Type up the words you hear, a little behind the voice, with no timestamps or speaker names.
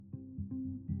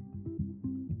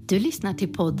Du lyssnar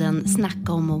till podden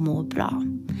Snacka om och må bra.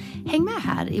 Häng med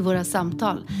här i våra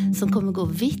samtal som kommer gå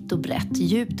vitt och brett,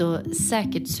 djupt och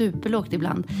säkert superlågt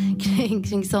ibland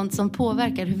kring sånt som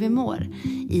påverkar hur vi mår.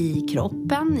 I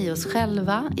kroppen, i oss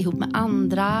själva, ihop med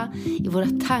andra, i våra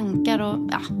tankar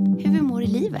och hur vi mår i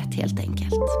livet helt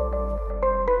enkelt.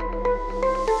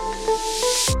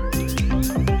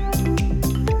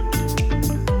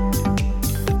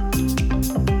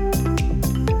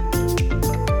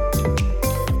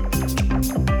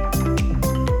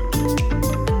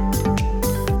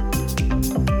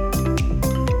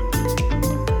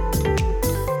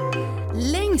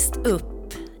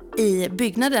 Upp i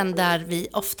byggnaden där vi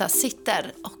ofta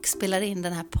sitter och spelar in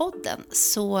den här podden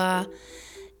så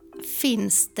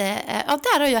finns det,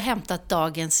 där har jag hämtat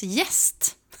dagens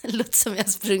gäst. Det låter som jag har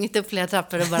sprungit upp flera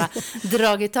trappor och bara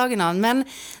dragit tag i någon. Men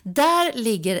där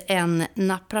ligger en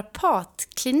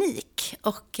naprapatklinik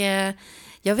och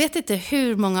jag vet inte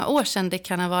hur många år sedan det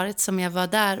kan ha varit som jag var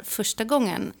där första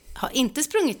gången. Har inte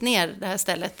sprungit ner det här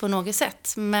stället på något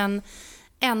sätt, men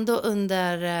ändå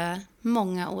under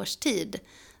många års tid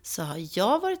så har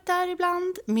jag varit där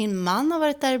ibland, min man har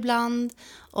varit där ibland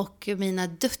och mina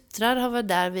döttrar har varit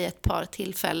där vid ett par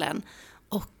tillfällen.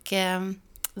 Och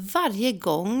varje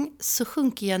gång så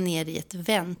sjunker jag ner i ett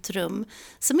väntrum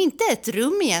som inte är ett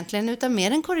rum egentligen utan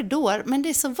mer en korridor, men det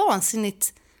är så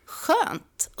vansinnigt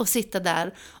skönt att sitta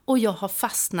där och jag har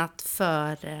fastnat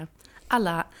för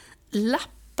alla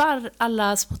lappar,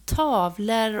 alla små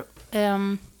tavlor.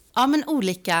 Men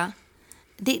olika,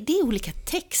 det är olika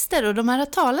texter och de här har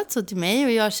talat så till mig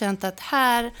och jag har känt att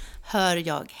här hör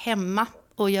jag hemma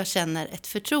och jag känner ett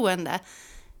förtroende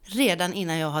redan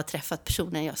innan jag har träffat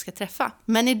personen jag ska träffa.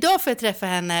 Men idag får jag träffa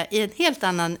henne i en helt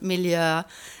annan miljö.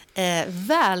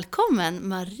 Välkommen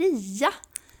Maria!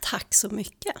 Tack så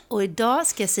mycket! Och idag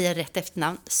ska jag säga rätt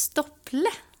efternamn, Stopple.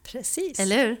 Precis.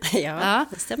 Eller hur? Ja,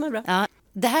 det stämmer bra. Ja.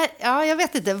 Det här, jag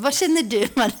vet inte. Vad känner du,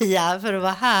 Maria, för att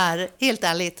vara här? Helt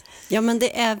ärligt. Ja, men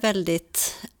det är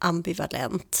väldigt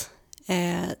ambivalent.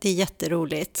 Det är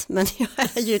jätteroligt. Men jag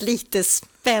är ju lite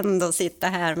spänd att sitta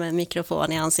här med en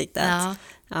mikrofon i ansiktet.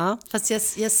 Ja. Fast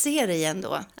jag ser dig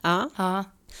ändå. Ja.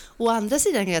 Å andra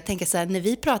sidan kan jag tänka så här, när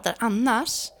vi pratar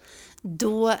annars,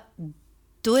 då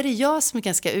är det jag som är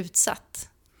ganska utsatt.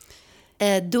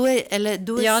 Då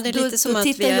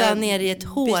tittar jag ner i ett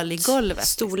hål i golvet.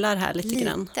 Stolar här lite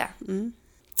grann. Mm.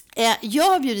 Jag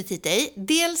har bjudit hit dig,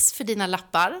 dels för dina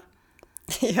lappar.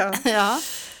 Ja,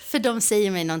 för de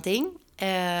säger mig någonting.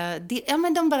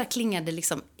 Men de bara klingade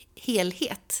liksom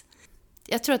helhet.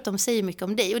 Jag tror att de säger mycket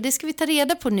om dig. Och det ska vi ta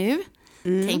reda på nu,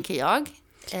 tänker jag.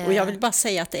 Och jag vill bara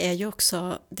säga att det är ju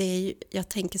också, jag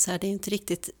tänker så här, det är inte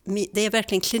riktigt, det är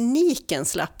verkligen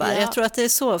klinikens lappar. Jag tror att det är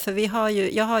så, för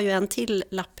jag har ju en till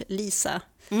lapp-Lisa.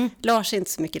 Lars är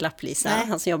inte så mycket lapp-Lisa,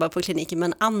 han som jobbar på kliniken,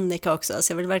 men Annika också.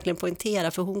 Så jag vill verkligen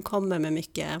poängtera, för hon kommer med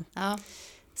mycket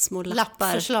små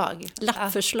lappar.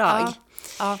 Lappförslag.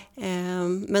 Ja.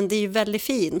 Men det är ju väldigt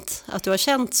fint att du har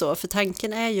känt så, för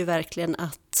tanken är ju verkligen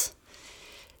att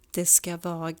det ska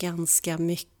vara ganska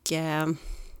mycket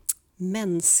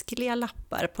mänskliga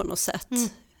lappar på något sätt.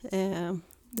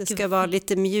 Det ska vara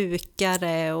lite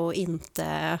mjukare och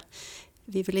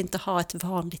vi vill inte ha ett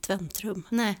vanligt väntrum.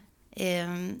 Nej.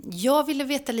 Jag ville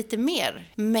veta lite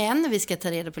mer, men vi ska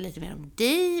ta reda på lite mer om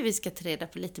dig, vi ska ta reda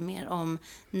på lite mer om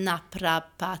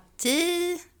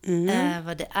naprapati,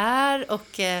 vad det är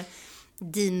och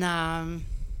dina...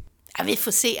 Ja, vi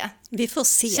får se. Vi får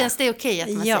se. Känns det okej att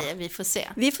man säger vi får se?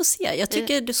 Vi får se. Jag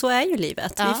tycker så är ju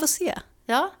livet. Vi får se.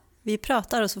 Ja. Vi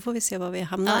pratar och så får vi se var vi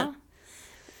hamnar. Ja.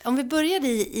 Om vi börjar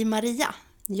i Maria.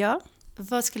 Ja.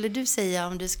 Vad skulle du säga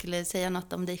om du skulle säga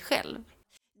något om dig själv?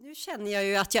 Nu känner jag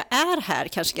ju att jag är här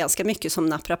kanske ganska mycket som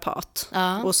naprapat.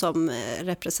 Och som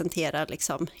representerar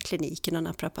liksom kliniken och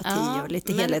naprapati och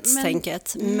lite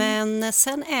helhetstänket. Men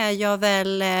sen är jag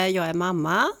är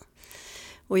mamma.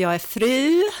 Och jag är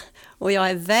fru. Och jag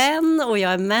är vän. Och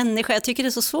jag är människa. Jag tycker det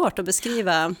är så svårt att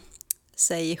beskriva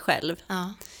sig själv.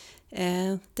 Ja.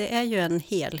 Det är ju en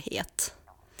helhet.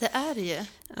 Det är det ju.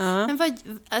 Ja. Men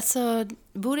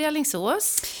bor i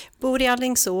Alingsås? Bor i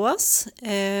Alingsås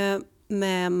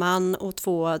med man och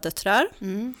 2 döttrar.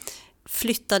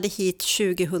 Flyttade hit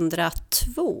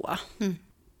 2002.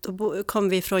 Då kom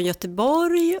vi från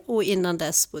Göteborg och innan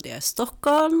dess bodde jag i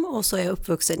Stockholm och så är jag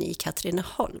uppvuxen i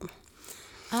Katrineholm.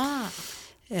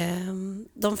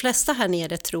 De flesta här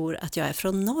nere tror att jag är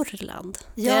från Norrland.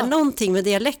 Ja. Det är någonting med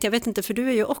dialekt, jag vet inte, för du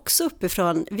är ju också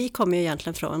uppifrån, vi kommer ju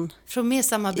egentligen från mer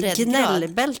samma breddgrad.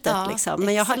 Gnällbältet liksom.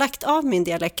 Men jag har lagt av min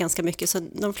dialekt ganska mycket, så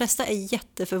de flesta är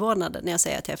jätteförvånade när jag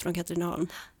säger att jag är från Katrineholm.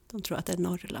 De tror att det är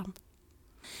Norrland.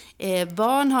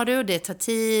 Barn har du, det tar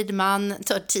tid, man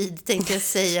tar tid tänkte jag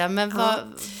säga. Men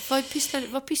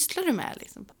vad pysslar du med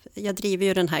liksom? Jag driver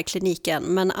ju den här kliniken,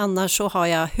 men annars så har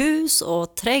jag hus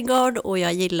och trädgård och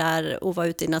jag gillar att vara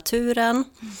ute i naturen.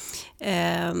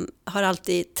 Har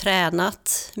alltid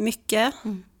tränat mycket,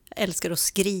 älskar att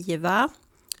skriva,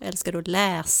 älskar att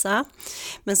läsa.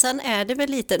 Men sen är det väl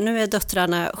lite, nu är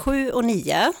döttrarna 7 och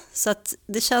 9, så att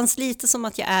det känns lite som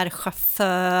att jag är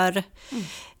chaufför.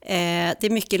 Det är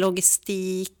mycket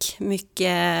logistik,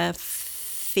 mycket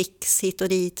fix hit och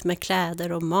dit med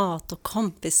kläder och mat och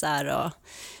kompisar.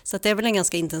 Så att det är väl en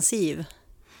ganska intensiv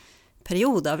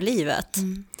period av livet.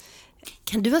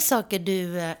 Kan du ha saker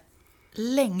du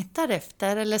längtar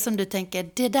efter eller som du tänker,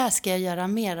 det där ska jag göra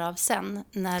mer av sen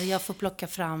när jag får plocka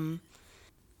fram...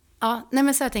 Ja, nej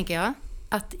men så här tänker jag,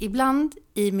 att ibland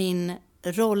i min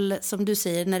roll, som du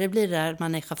säger, när det blir där,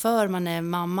 man är chaufför, man är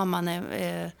mamma, man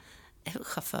är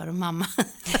chaufför och mamma.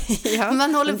 Ja,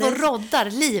 man håller på och roddar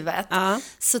livet. Ja.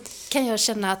 Så kan jag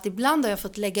känna att ibland har jag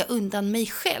fått lägga undan mig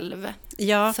själv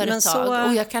för ett tag.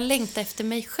 Och jag kan längta efter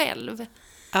mig själv.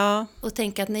 Ja. Och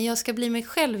tänka att när jag ska bli mig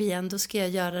själv igen, då ska jag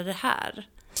göra det här.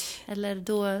 Eller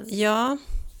då... Ja,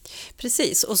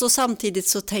 precis. Och så samtidigt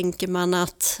så tänker man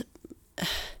att...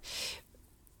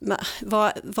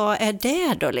 Vad är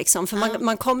det då liksom? För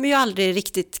man kommer ju aldrig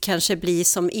riktigt kanske bli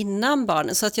som innan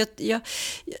barnen. Så att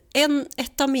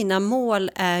ett av mina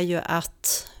mål är ju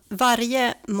att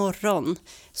varje morgon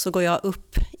så går jag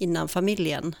upp innan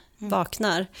familjen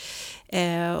vaknar.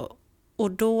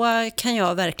 Och då kan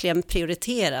jag verkligen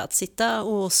prioritera att sitta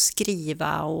och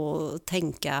skriva och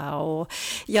tänka och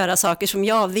göra saker som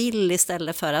jag vill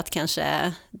istället för att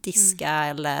kanske diska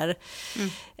eller...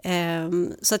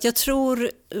 Så att jag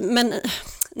tror, men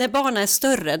när barnen är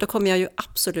större då kommer jag ju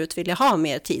absolut vilja ha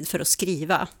mer tid för att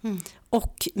skriva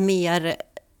och mer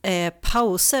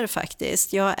pauser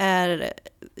faktiskt.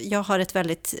 Jag har ett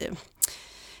väldigt,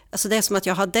 alltså det är som att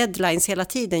jag har deadlines hela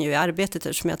tiden ju i arbetet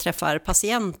eftersom jag träffar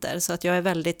patienter, så att jag är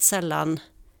väldigt sällan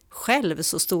själv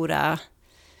så stora.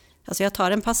 Alltså jag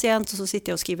tar en patient och så sitter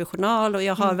jag och skriver journal och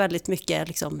jag har väldigt mycket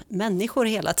liksom, människor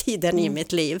hela tiden i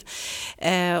mitt liv.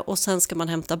 Och sen ska man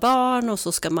hämta barn och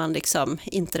så ska man liksom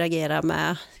interagera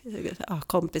med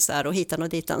kompisar och hitan och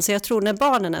ditan. Så jag tror när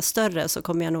barnen är större så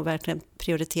kommer jag nog verkligen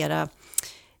prioritera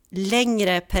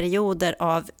längre perioder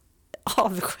av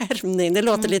avskärmning. Det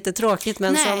låter lite tråkigt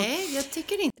men jag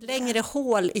tycker inte längre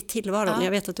hål i tillvaron. Ja.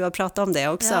 Jag vet att du har pratat om det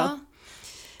också. Ja.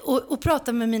 Och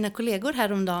prata med mina kollegor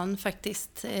häromdagen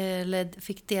faktiskt, eller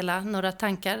fick dela några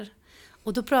tankar.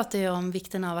 Och då pratade jag om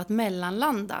vikten av att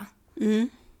mellanlanda.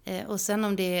 Och sen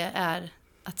om det är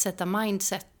att sätta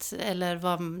mindset eller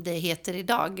vad det heter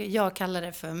idag. Jag kallar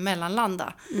det för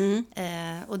mellanlanda.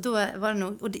 Och då var det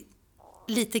nog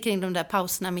lite kring de där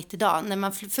pauserna mitt i dagen. När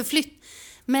man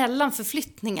mellan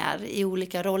förflyttningar i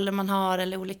olika roller man har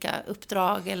eller olika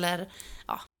uppdrag eller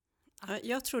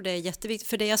Jag tror det är jätteviktigt,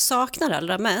 för det jag saknar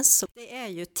allra mest det är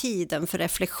ju tiden för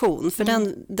reflektion, för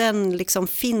den liksom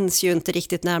finns ju inte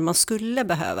riktigt när man skulle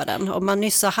behöva den. Om man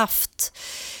nyss har haft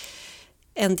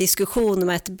en diskussion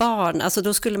med ett barn, alltså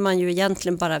då skulle man ju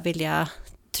egentligen bara vilja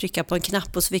trycka på en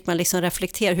knapp och så fick man liksom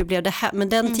reflektera, hur blev det här? Men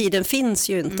den tiden finns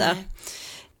ju inte.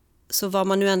 Så vad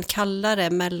man nu än kallar det,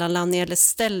 mellanlandning eller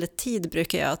ställtid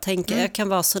brukar jag tänka. Jag kan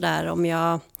vara så där om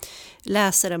jag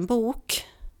läser en bok,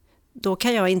 då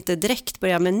kan jag inte direkt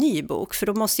börja med en ny bok, för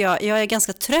då måste jag är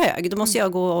ganska trög, då måste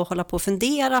jag gå och hålla på och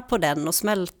fundera på den och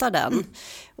smälta den.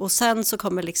 Och sen så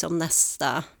kommer liksom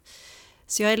nästa.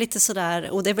 Så jag är lite sådär,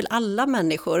 och det är väl alla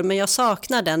människor, men jag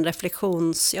saknar den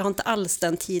jag har inte alls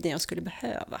den tiden jag skulle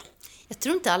behöva. Jag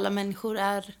tror inte alla människor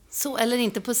är så, eller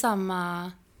inte på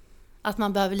samma, att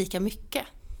man behöver lika mycket.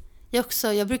 Jag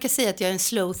brukar säga att jag är en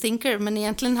slow thinker, men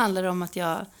egentligen handlar det om att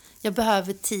jag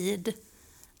behöver tid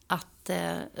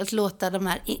att låta de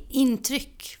här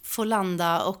intryck få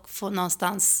landa och få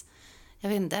någonstans, jag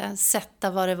vet inte,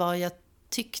 sätta vad det var jag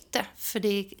tyckte. För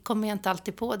det kommer jag inte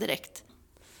alltid på direkt.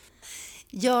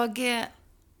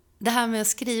 Det här med att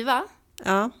skriva.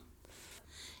 Ja.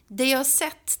 Det jag har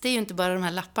sett, det är ju inte bara de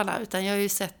här lapparna, utan jag har ju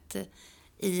sett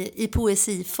i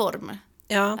poesiform.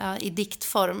 Ja, i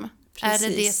diktform. Precis. Är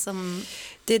det det som...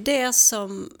 Det är det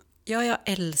som... Ja, jag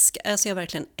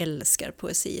verkligen älskar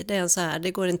poesi. Det är så här,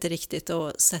 det går inte riktigt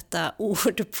att sätta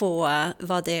ord på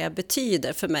vad det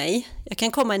betyder för mig. Jag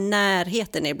kan komma i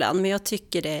närheten ibland, men jag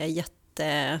tycker det är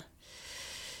jättefint.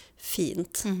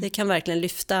 Det kan verkligen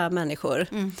lyfta människor.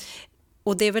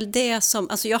 Och det är väl det som,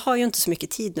 alltså jag har ju inte så mycket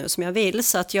tid nu som jag vill,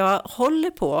 så att jag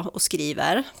håller på och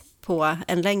skriver på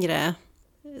en längre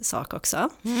sak också.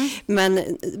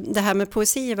 Men det här med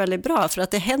poesi är väldigt bra för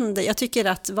att det händer, jag tycker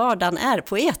att vardagen är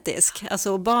poetisk.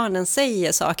 Alltså barnen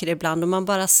säger saker ibland och man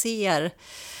bara ser,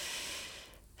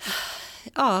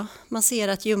 man ser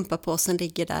att gympapåsen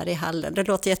ligger där i hallen. Det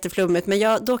låter jätteflummigt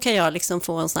men då kan jag liksom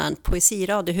få en sån här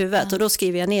poesirad i huvudet och då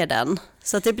skriver jag ner den.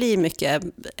 Så att det blir mycket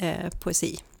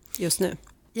poesi just nu.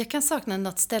 Jag kan sakna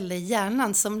något ställe i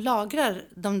hjärnan som lagrar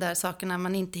de där sakerna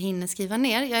man inte hinner skriva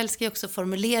ner. Jag älskar ju också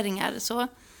formuleringar så.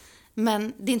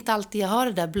 Men det är inte alltid jag har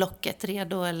det där blocket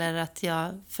redo eller att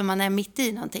för man är mitt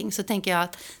i någonting så tänker jag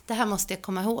att det här måste jag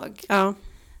komma ihåg. Ja.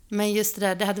 Men just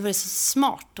det hade varit så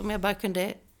smart om jag bara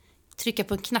kunde trycka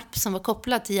på en knapp som var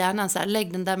kopplad till hjärnan så här,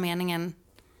 lägg den där meningen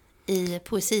i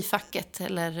poesifacket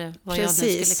eller vad jag nu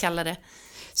skulle kalla det.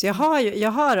 Så jag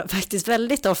har faktiskt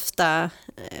väldigt ofta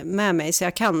med mig så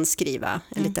jag kan skriva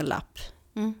en liten lapp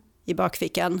i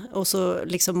bakfickan och så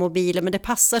liksom mobilen, men det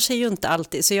passar sig ju inte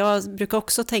alltid så jag brukar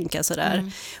också tänka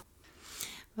sådär.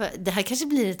 Det här kanske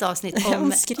blir ett avsnitt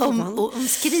om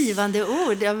skrivande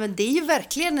ord. Ja, men det är ju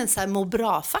verkligen en så här må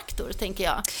bra-faktor, tänker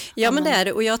jag. Ja, men det är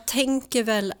det. Och jag tänker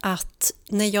väl att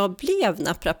när jag blev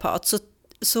naprapat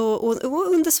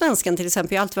och under svenskan till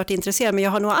exempel, jag har alltid varit intresserad men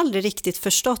jag har nog aldrig riktigt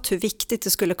förstått hur viktigt det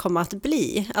skulle komma att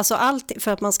bli. Alltså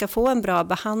för att man ska få en bra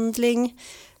behandling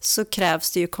så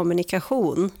krävs det ju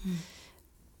kommunikation.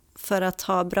 För att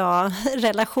ha bra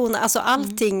relationer. Alltså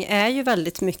allting är ju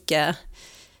väldigt mycket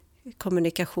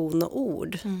kommunikation och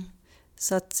ord.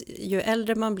 Så att ju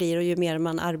äldre man blir och ju mer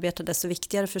man arbetar desto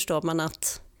viktigare förstår man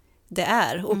att det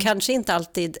är. Och kanske inte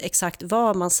alltid exakt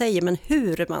vad man säger men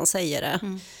hur man säger det.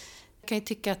 Jag kan ju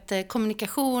tycka att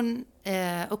kommunikation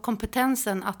och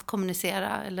kompetensen att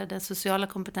kommunicera eller den sociala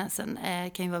kompetensen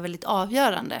kan ju vara väldigt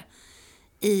avgörande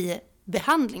i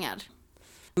behandlingar.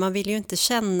 Man vill ju inte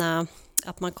känna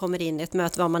att man kommer in i ett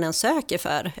möte vad man än söker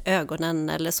för, ögonen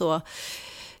eller så,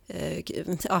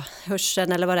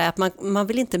 hörseln eller vad det är, att man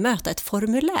vill inte möta ett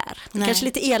formulär. Det är kanske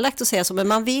lite elakt att säga så, men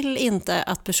man vill inte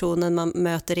att personen man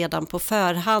möter redan på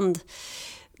förhand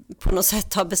på något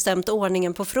sätt har bestämt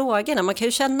ordningen på frågorna. Man kan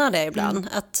ju känna det ibland,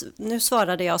 att nu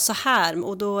svarade jag så här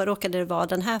och då råkade det vara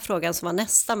den här frågan som var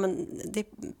nästa, men det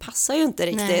passar ju inte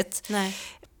riktigt. Nej.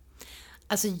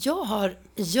 Alltså jag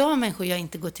har människor jag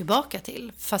inte går tillbaka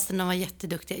till fastän de var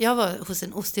jätteduktiga. Jag var hos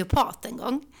en osteopat en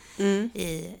gång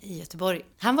i Göteborg.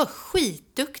 Han var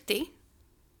skitduktig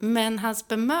men hans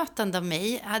bemötande av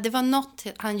mig, det var något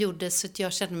han gjorde så att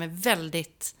jag kände mig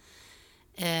väldigt,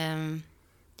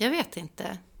 jag vet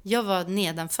inte. Jag var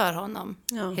nedanför honom,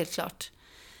 helt klart.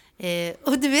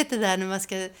 Och du vet det där när man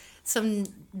ska, som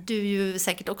du ju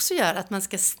säkert också gör, att man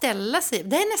ska ställa sig.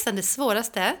 Det är nästan det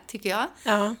svåraste, tycker jag.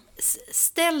 Ja.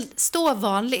 Stå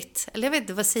vanligt. Eller jag vet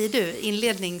inte, vad säger du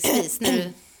inledningsvis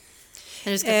när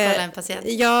du ska kolla en patient?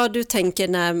 Ja, du tänker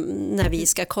när vi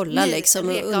ska kolla liksom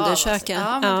och undersöka.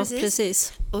 Ja,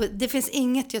 precis. Och det finns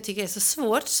inget jag tycker är så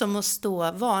svårt som att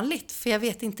stå vanligt. För jag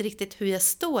vet inte riktigt hur jag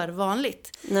står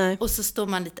vanligt. Nej. Och så står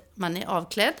man är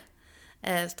avklädd.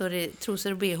 Står i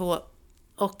trosor och bh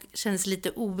och känns lite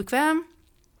obekväm.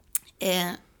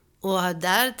 Och har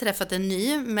där träffat en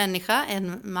ny människa,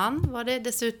 en man var det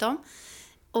dessutom.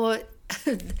 Och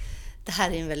det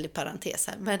här är en väldig parentes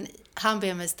här, men han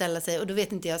ber mig ställa sig och då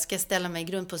vet inte jag, ska jag ställa mig i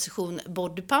grundposition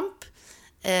bodypump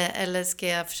eller ska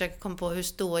jag försöka komma på hur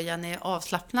står jag när jag är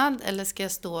avslappnad eller ska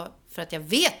jag stå för att jag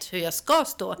vet hur jag ska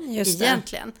stå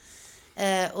egentligen.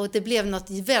 Och det blev något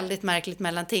väldigt märkligt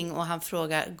mellanting och han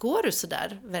frågar, går du så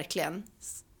där verkligen?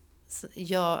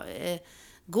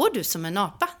 Går du som en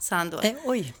apa, sa han då.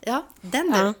 Oj. Ja,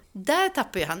 där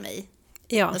tappar ju han mig.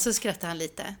 Ja. Och så skrattade han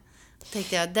lite.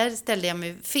 Tänkte jag, där ställde jag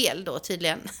mig fel då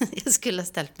tydligen. Jag skulle ha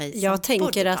ställt mig som jag tänker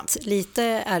bodypump. att lite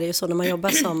är det ju så när man jobbar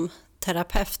som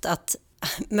terapeut att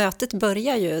mötet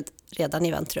börjar ju redan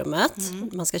i väntrummet.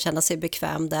 Man ska känna sig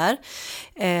bekväm där.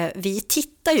 Vi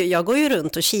tittar ju, jag går ju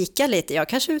runt och kikar lite. Jag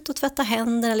kanske är ute och tvättar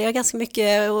händer eller jag ganska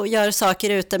mycket och gör saker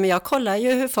ute. Men jag kollar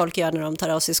ju hur folk gör när de tar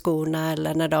av sig skorna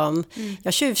eller när de...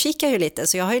 Jag tjuvkikar ju lite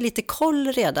så jag har ju lite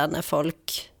koll redan när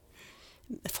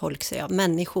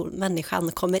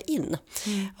människan kommer in.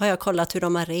 Har jag kollat hur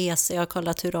de har rest, jag har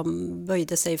kollat hur de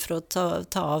böjde sig för att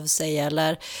ta av sig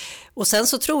och sen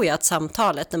så tror jag att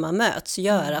samtalet när man möts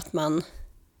gör att man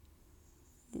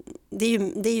det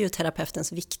är ju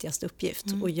terapeutens viktigaste uppgift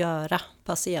att göra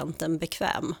patienten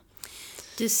bekväm.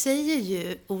 Du säger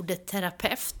ju ordet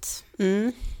terapeut.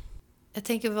 Jag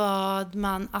tänker vad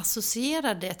man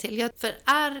associerar det till. För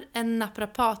är en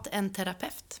naprapat en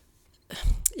terapeut?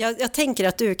 Jag tänker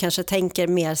att du kanske tänker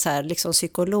mer så här, liksom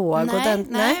psykolog.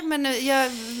 Nej, men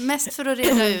jag mest för att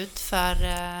reda ut för...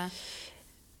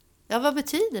 Ja, vad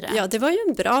betyder det? Ja, det var ju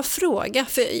en bra fråga.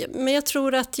 Men jag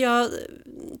tror att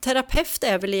terapeut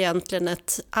är väl egentligen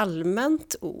ett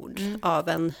allmänt ord av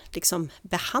en liksom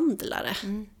behandlare.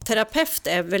 Terapeut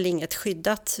är väl inget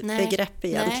skyddat begrepp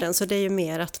egentligen, så det är ju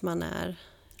mer att man är...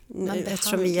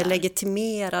 Eftersom vi är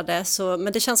legitimerade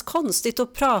men det känns konstigt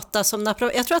att prata som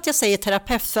naprapat. Jag tror att jag säger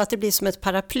terapeut för att det blir som ett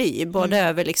paraply både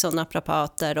över liksom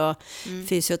naprapater och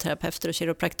fysioterapeuter och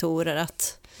kiropraktorer,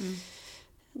 att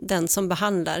den som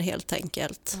behandlar helt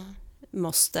enkelt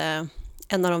måste,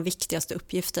 en av de viktigaste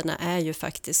uppgifterna är ju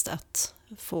faktiskt att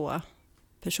få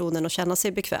personen att känna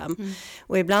sig bekväm.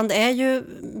 Och ibland är ju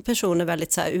personer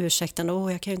väldigt så här ursäktande,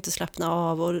 jag kan ju inte slappna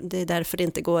av och det är därför det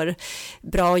inte går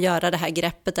bra att göra det här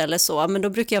greppet eller så. Men då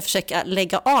brukar jag försöka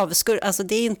lägga av, alltså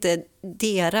det är inte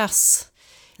deras,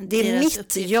 det är mitt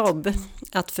uppgift. Jobb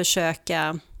att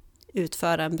försöka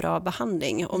utföra en bra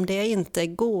behandling. Om det inte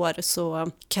går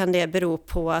så kan det bero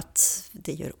på att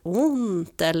det gör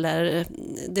ont, eller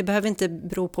det behöver inte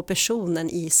bero på personen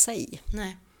i sig.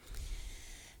 Nej.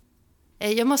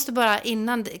 Jag måste bara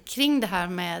kring det här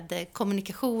med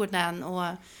kommunikationen,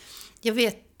 och jag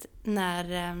vet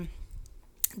när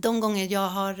de gånger jag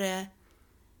har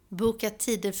bokat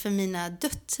tider för mina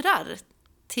döttrar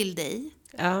till dig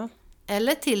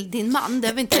eller till din man, det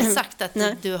har vi inte sagt att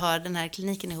du har den här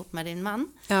kliniken ihop med din man,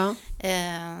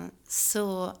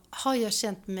 så har jag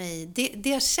känt mig, det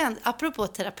jag känt, apropå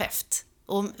terapeut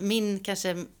och min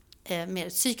kanske mer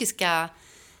psykiska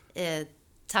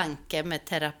tanke med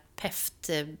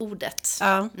terapeutordet,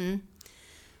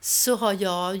 så har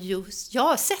jag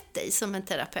har sett dig som en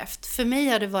terapeut. För mig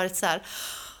har det varit så här,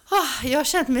 jag har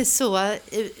känt mig så,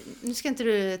 nu ska inte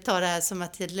du ta det här som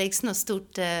att det läggs något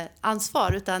stort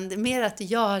ansvar, utan det är mer att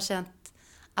jag har känt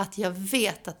att jag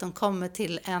vet att de kommer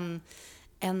till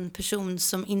en person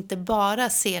som inte bara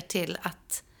ser till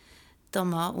att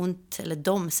de har ont, eller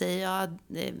de säger jag,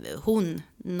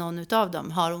 någon utav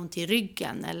dem har ont i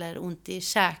ryggen eller ont i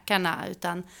käkarna,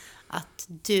 utan att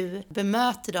du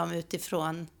bemöter dem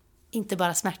utifrån inte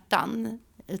bara smärtan,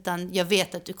 utan jag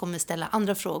vet att du kommer ställa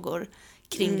andra frågor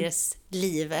kring deras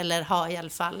liv, eller ha i alla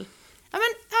fall, jag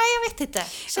vet inte,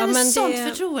 känner sånt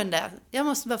förtroende, jag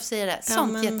måste bara få säga det,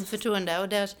 sånt jätteförtroende, och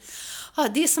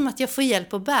det är som att jag får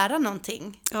hjälp att bära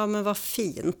någonting. Ja, men vad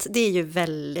fint. Det är ju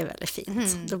väldigt, väldigt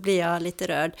fint. Då blir jag lite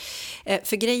rörd.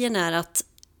 För grejen är att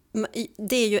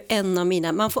det är ju en av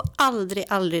mina... Man får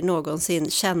aldrig någonsin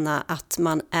känna att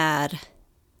man är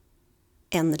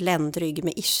en ländrygg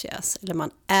med ischias, eller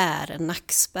man är en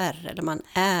nackspärr, eller man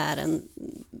är en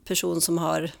person som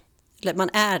har... Eller man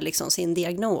är liksom sin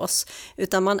diagnos,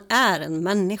 utan man är en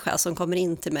människa som kommer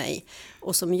in till mig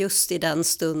och som just i den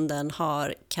stunden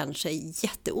har kanske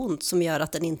jätteont som gör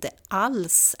att den inte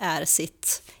alls är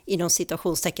sitt, inom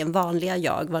situationstecken, vanliga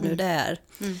jag, vad nu det är.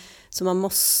 Så man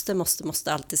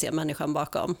måste alltid se människan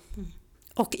bakom.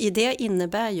 Och i det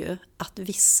innebär ju att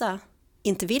vissa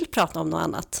inte vill prata om något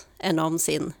annat än om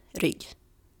sin rygg.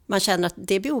 Man känner att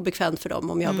det blir obekvämt för dem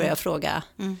om jag börjar fråga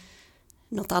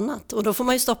något annat. Och då får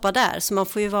man ju stoppa där. Så man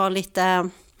får ju vara lite...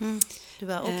 Du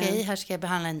bara, okej, här ska jag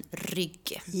behandla en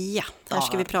rygg. Ja, här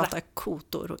ska vi prata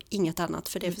kotor och inget annat,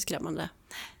 för det är för skrämmande.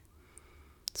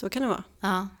 Så kan det vara.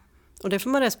 Ja. Och det får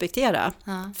man respektera.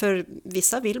 Ja. För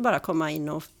vissa vill bara komma in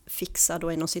och fixa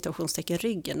då inom situationstecken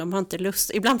ryggen. De har inte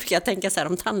lust. Ibland brukar jag tänka så här,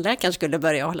 om tandläkaren skulle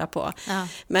börja hålla på. Ja.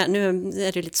 Men nu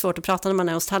är det lite svårt att prata när man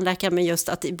är hos tandläkaren, men just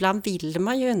att ibland vill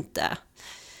man ju inte.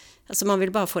 Alltså man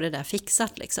vill bara få det där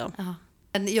fixat liksom. Ja.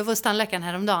 Jag var hos tandläkaren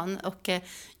häromdagen och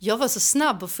jag var så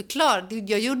snabb att förklara.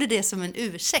 Jag gjorde det som en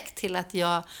ursäkt till att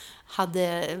jag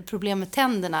hade problem med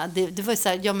tänderna. Det var så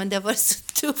här, men det var så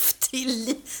tufft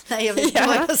till. Nej, jag vet inte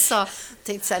vad jag sa. Jag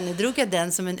tänkte så här, nu drog jag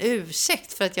den som en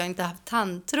ursäkt för att jag inte haft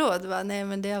tandtråd. Nej,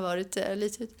 men det har varit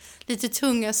lite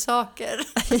tunga saker.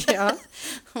 Ja.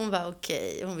 Hon var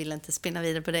okej. Hon ville inte spinna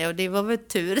vidare på det, och det var väl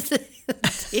tur.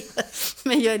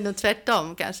 Men jag är nog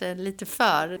tvärtom, kanske lite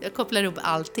för. Jag kopplar ihop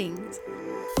allting.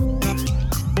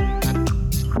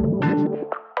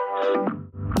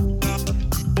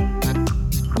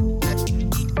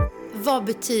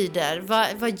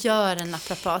 Vad gör en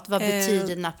naprapat? Vad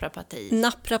betyder naprapati?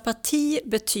 Naprapati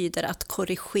betyder att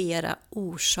korrigera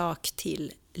orsak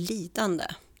till lidande.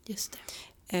 Just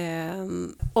det.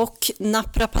 Och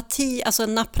naprapati, alltså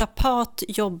en naprapat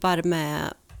jobbar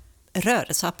med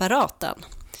rörelseapparaten.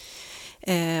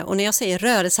 Och när jag säger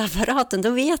rörelseapparaten, då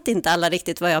vet inte alla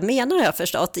riktigt vad jag menar, har jag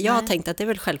förstått. Jag har tänkt att det är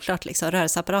väl självklart, liksom,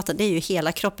 rörelseapparaten, det är ju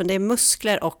hela kroppen, det är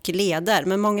muskler och leder.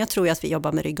 Men många tror ju att vi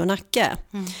jobbar med rygg och nacke.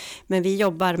 Men vi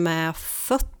jobbar med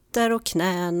fötter och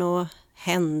knän och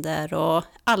händer och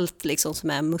allt liksom som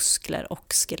är muskler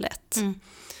och skelett.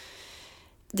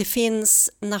 Det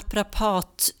finns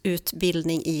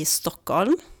naprapatutbildning i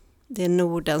Stockholm. Det är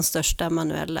Nordens största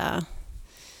manuella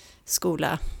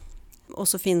skola. Och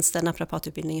så finns det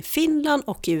naprapatutbildning i Finland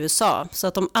och i USA. Så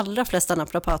att de allra flesta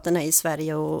naprapaterna i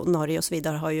Sverige och Norge och så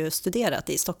vidare har ju studerat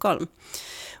i Stockholm.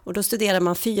 Och då studerar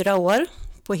man 4 år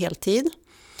på heltid.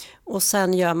 Och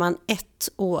sen gör man 1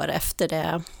 år efter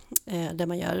det där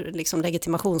man gör liksom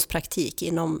legitimationspraktik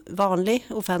inom vanlig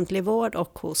offentlig vård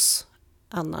och hos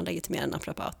annan legitimerad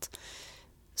naprapat.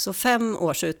 Så 5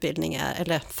 års utbildning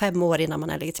eller 5 år innan man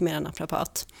är legitimerad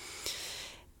naprapat.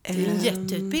 Det är en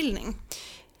jätteutbildning.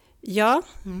 Ja,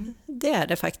 det är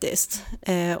det faktiskt.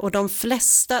 Och de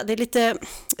flesta, det är lite,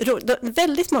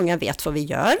 väldigt många vet vad vi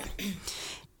gör.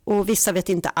 Och vissa vet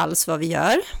inte alls vad vi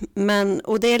gör.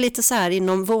 Och det är lite så här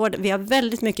inom vård, vi har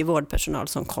väldigt mycket vårdpersonal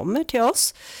som kommer till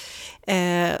oss.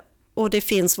 Och det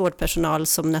finns vårdpersonal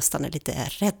som nästan är lite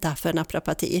rädda för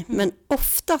naprapati. Men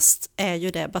oftast är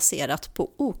ju det baserat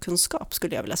på okunskap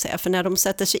skulle jag vilja säga. För när de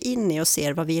sätter sig in i och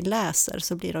ser vad vi läser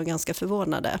så blir de ganska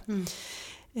förvånade.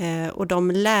 Och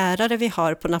de lärare vi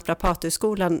har på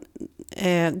naprapathögskolan,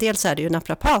 dels är det ju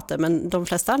naprapater men de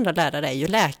flesta andra lärare är ju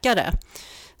läkare.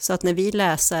 Så att när vi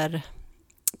läser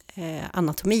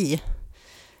anatomi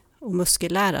och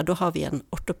muskellära då har vi en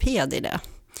ortoped i det.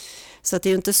 Så att det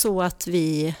är ju inte så att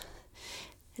vi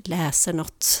läser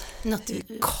något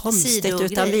konstigt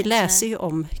utan vi läser ju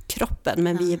om kroppen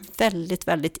men vi är väldigt,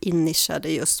 väldigt innischade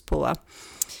just på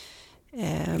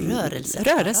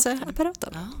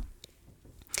rörelseapparaten. Ja.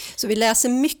 Så vi läser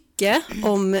mycket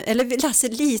eller vi läser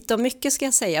lite om mycket ska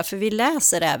jag säga, för vi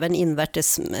läser även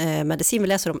invärtes medicin, vi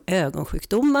läser om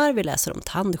ögonsjukdomar, vi läser om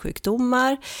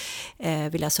tandsjukdomar,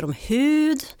 vi läser om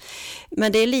hud,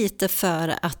 men det är lite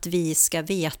för att vi ska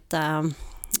veta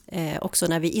också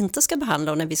när vi inte ska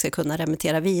behandla och när vi ska kunna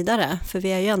remittera vidare, för vi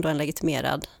är ju ändå en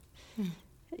legitimerad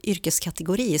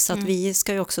yrkeskategori, så att vi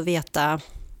ska ju också veta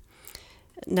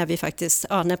när vi faktiskt,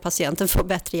 när patienten får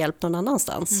bättre hjälp någon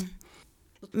annanstans.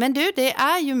 Men du, det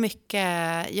är ju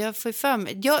mycket,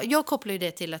 jag kopplar ju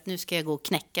det till att nu ska jag gå och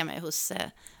knäcka mig hos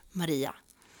Maria.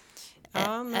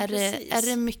 Ja, är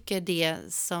det mycket det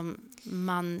som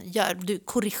man gör? Du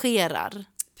korrigerar?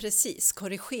 Precis,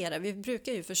 korrigera. Vi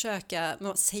brukar ju försöka,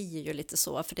 man säger ju lite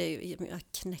så för det är ju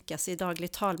att knäckas i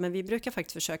dagligt tal, men vi brukar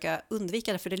faktiskt försöka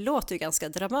undvika det för det låter ju ganska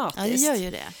dramatiskt. Ja, det gör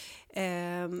ju det.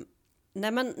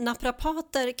 Nej, men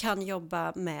naprapater kan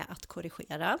jobba med att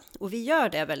korrigera och vi gör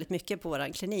det väldigt mycket på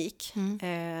vår klinik.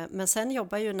 Men sen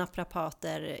jobbar ju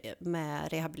naprapater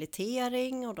med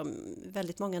rehabilitering och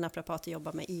väldigt många naprapater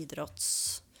jobbar med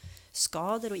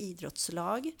idrottsskador och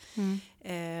idrottslag.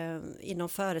 Inom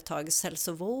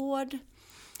företagshälsovård.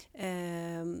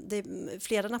 Det är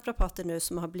flera naprapater nu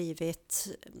som har blivit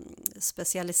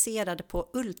specialiserade på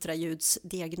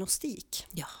ultraljudsdiagnostik.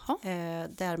 Jaha.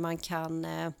 Där man kan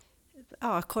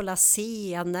kolla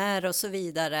senor och så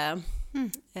vidare.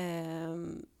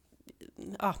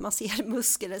 Man ser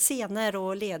muskler, senor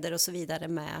och leder och så vidare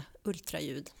med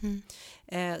ultraljud.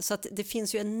 Så att det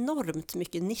finns ju enormt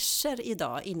mycket nischer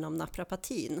idag inom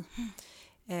naprapatin.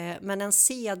 Men en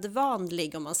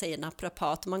sedvanlig, om man säger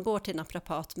naprapat, om man går till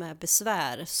naprapat med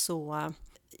besvär så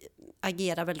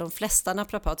agerar väl de flesta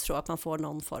naprapater så att man får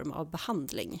någon form av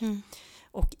behandling.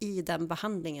 Och i den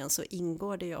behandlingen så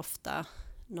ingår det ju ofta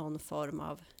någon form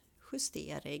av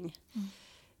justering,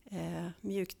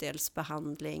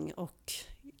 mjukdelsbehandling och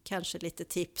kanske lite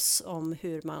tips om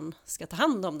hur man ska ta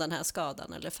hand om den här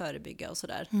skadan eller förebygga och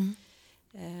sådär.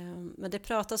 Men det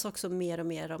pratas också mer och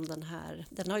mer om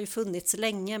den har ju funnits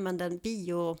länge, men den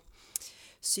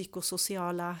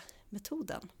biopsykosociala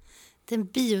metoden. Den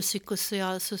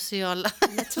biopsykosociala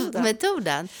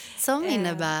metoden som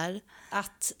innebär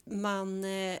att man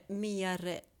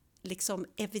mer liksom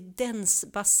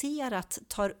evidensbaserat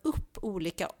tar upp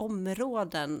olika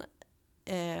områden.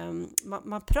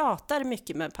 Man pratar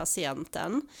mycket med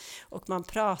patienten och man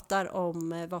pratar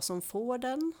om vad som får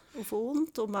den och får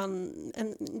ont och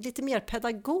lite mer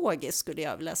pedagogiskt skulle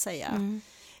jag vilja säga.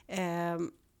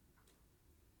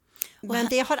 Men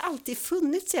det har alltid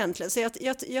funnits egentligen, så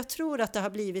jag tror att det har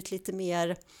blivit lite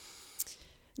mer.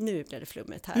 Nu blir det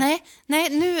flummigt här. Nej,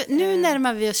 nu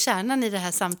närmar vi oss kärnan i det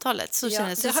här samtalet. Så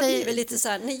känner det har blivit lite så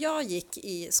här, när jag gick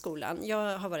i skolan,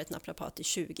 jag har varit naprapat i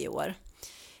 20 år.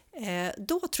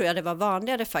 Då tror jag det var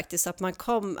vanligare faktiskt att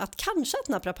kanske att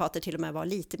naprapater till och med var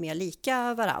lite mer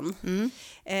lika varann.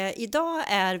 Idag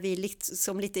är vi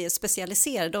liksom lite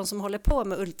specialiserade. De som håller på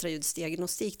med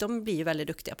ultraljudsdiagnostik, de blir ju väldigt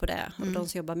duktiga på det. Och de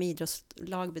som jobbar med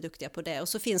idrottslag blir duktiga på det. Och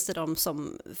så finns det de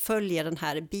som följer den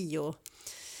här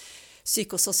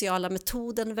biopsykosociala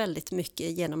metoden väldigt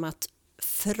mycket genom att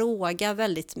fråga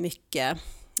väldigt mycket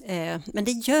Men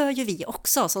det gör ju vi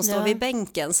också som står vid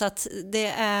bänken. Så att det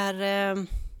är...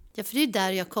 Ja, för det är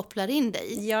där jag kopplar in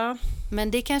dig. Ja.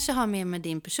 Men det kanske har mer med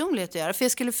din personlighet att göra. För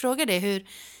jag skulle fråga dig hur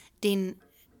din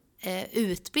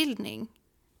utbildning,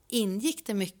 ingick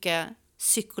det mycket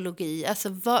psykologi?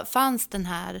 Alltså fanns den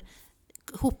här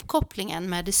hopkopplingen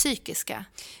med det psykiska?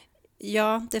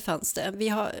 Ja, det fanns det.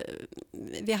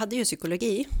 Vi hade ju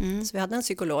psykologi, så vi hade en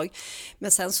psykolog.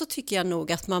 Men sen så tycker jag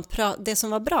nog att det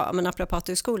som var bra med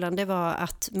Naprapathögskolan, det var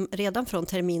att redan från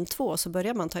termin 2 så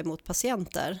börjar man ta emot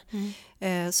patienter.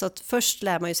 Så att först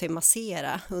lär man ju sig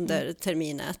massera under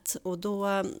terminet, och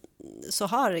då så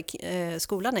har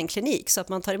skolan en klinik så att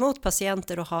man tar emot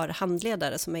patienter och har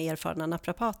handledare som är erfarna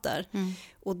naprapater.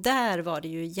 Och där var det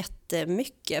ju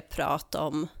jättemycket prat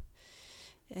om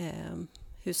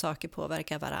hur saker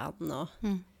påverkar varann.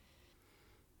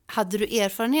 Hade du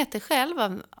erfarenheter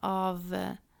själv av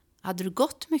hade du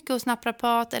gått mycket hos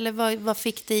naprapat, eller vad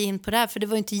fick dig in på det här? För det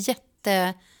var ju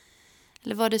inte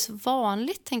eller var det så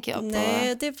vanligt, tänker jag på?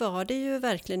 Nej, det var det ju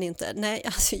verkligen inte. Nej,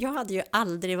 alltså jag hade ju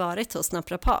aldrig varit hos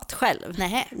naprapat själv.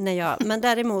 Nej. Men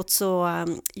däremot så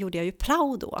gjorde jag ju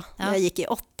prao då. När jag gick i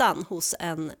 8:an hos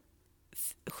en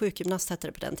sjukgymnast, hette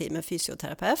det på den tiden, med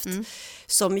fysioterapeut.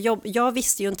 Jag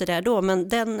visste ju inte det då, men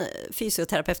den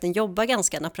fysioterapeuten jobbar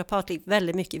ganska naprapatligt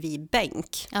väldigt mycket vid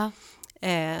bänk. Ja.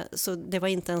 Så det var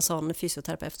inte en sån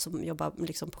fysioterapeut som jobbar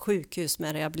liksom på sjukhus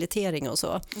med rehabilitering och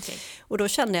så. Okay. Och då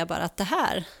kände jag bara att det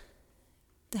här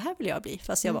vill jag bli,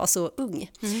 fast jag var så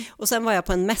ung. Och sen var jag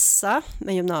på en mässa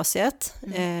med gymnasiet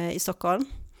i Stockholm.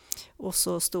 Och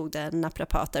så stod det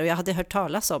naprapater, och jag hade hört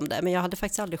talas om det, men jag hade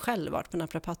faktiskt aldrig själv varit på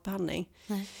naprapatbehandling.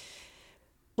 Nej.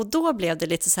 Och då blev det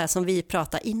lite så här som vi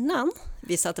pratade innan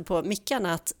vi satte på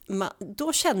mickarna, att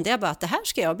då kände jag bara att det här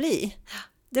ska jag bli.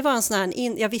 Det var en sån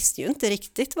här, jag visste ju inte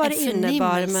riktigt vad det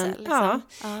innebar, men liksom.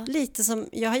 Lite som,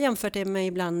 jag har jämfört det med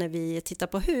ibland när vi tittar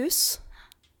på hus.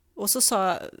 Och så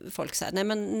sa folk så här, nej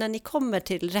men när ni kommer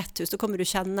till rätt hus, då kommer du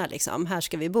känna liksom, här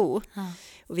ska vi bo.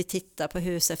 Och vi tittar på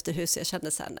hus efter hus, jag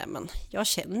kände så här, nej men jag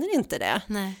känner inte det.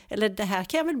 Nej. Eller det här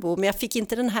kan jag väl bo, men jag fick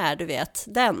inte den här, du vet,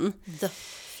 den. The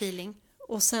feeling.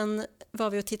 Och sen var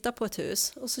vi och tittade på ett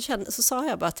hus, och så sa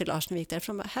jag bara till Lars när vi gick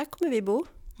därifrån, här kommer vi bo.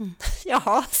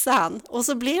 Jaha, sa han. Och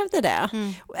så blev det.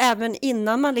 Och även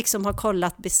innan man liksom har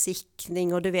kollat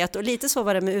besiktning och du vet, och lite så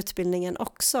var det med utbildningen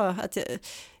också, att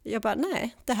jag bara,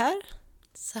 nej, det här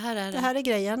är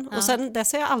grejen. Ja. Och sen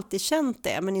dess har jag alltid känt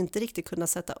det, men inte riktigt kunnat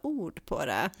sätta ord på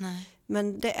det. Nej.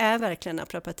 Men det är verkligen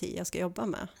naprapati jag ska jobba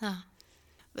med. Ja.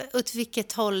 Åt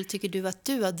vilket håll tycker du att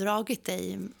du har dragit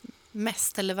dig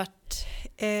mest, eller vart?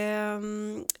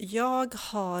 Jag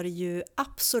har ju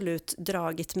absolut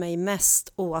dragit mig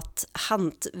mest åt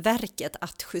hantverket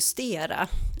att justera.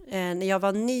 När jag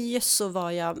var ny så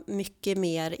var jag mycket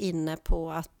mer inne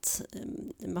på att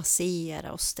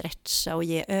massera och stretcha och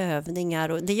ge övningar,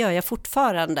 och det gör jag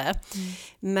fortfarande.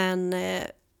 Men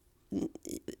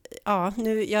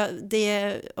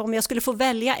om jag skulle få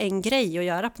välja en grej att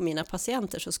göra på mina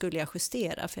patienter, så skulle jag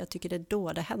justera, för jag tycker det är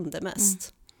då det händer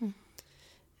mest.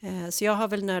 Så jag har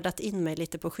väl nördat in mig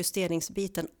lite på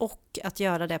justeringsbiten, och att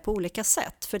göra det på olika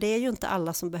sätt. För det är ju inte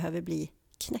alla som behöver bli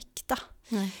knäckta.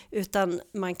 Nej. Utan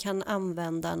man kan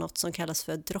använda något som kallas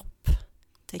för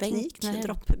droppteknik,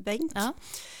 droppbänk. Ja.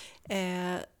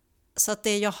 Så att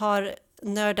det jag har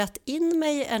nördat in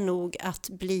mig är nog att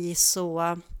bli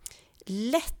så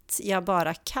lätt jag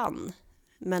bara kan,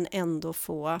 men ändå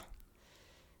få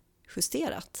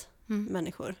justerat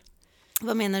människor.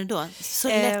 Vad menar du då? Så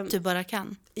lätt du bara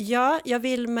kan? Ja, jag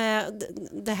vill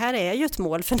det här är ju ett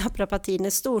mål för naprapatin är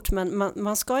stort, men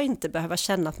man ska inte behöva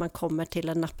känna att man kommer till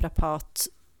en naprapat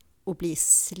och blir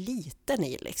sliten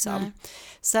i liksom. Nej.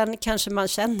 Sen kanske man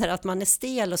känner att man är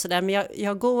stel och sådär, men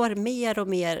jag går mer och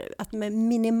mer att med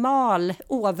minimal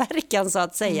åverkan så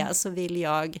att säga, så vill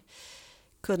jag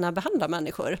kunna behandla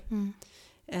människor.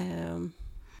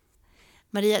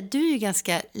 Maria, du är ju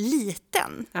ganska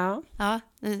liten. Ja.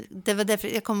 Det var därför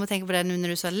jag kom att tänka på det nu när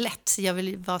du sa lätt. Jag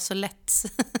vill vara så lätt.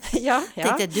 Ja.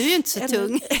 Tänkte, du är ju inte så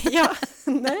tung. Ja,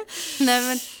 nej.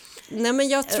 Nej, men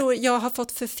jag tror jag har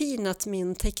fått förfinat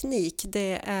min teknik.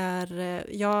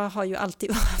 Jag har ju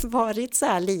alltid varit så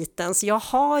här liten, så jag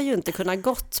har ju inte kunnat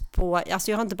gått på,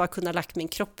 alltså jag har inte bara kunnat lagt min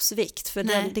kroppsvikt,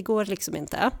 för det går liksom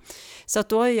inte. Så att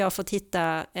då har jag fått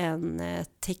hitta en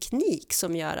teknik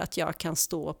som gör att jag kan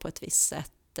stå på ett visst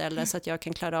sätt, eller så att jag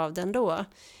kan klara av den då.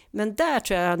 Men där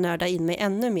tror jag nördar in mig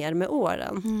ännu mer med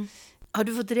åren. Har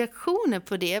du fått reaktioner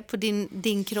på det, på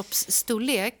din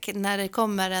kroppsstorlek, när det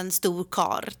kommer en stor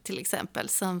kar till exempel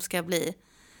som ska bli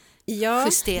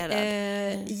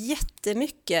justerad?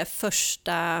 Jättemycket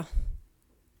första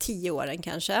 10 åren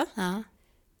kanske. Ja.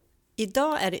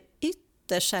 idag är det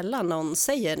ytterst sällan någon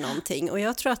säger någonting och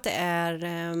jag tror att det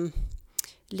är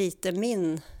lite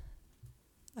min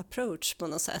approach på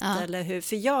något sätt, eller hur?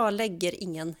 För jag lägger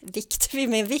ingen vikt vid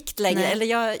min vikt längre, eller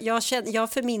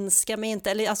jag förminskar mig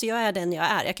inte, eller alltså jag är den jag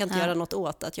är, jag kan inte göra något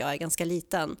åt att jag är ganska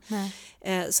liten.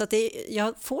 Så att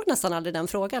jag får nästan aldrig den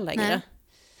frågan längre. Nej.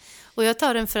 Och jag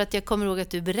tar den för att jag kommer ihåg att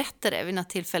du berättade det vid något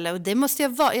tillfälle, och det måste jag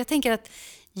vara, jag tänker att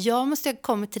jag måste ha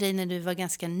kommit till dig när du var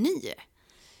ganska ny.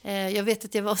 Jag vet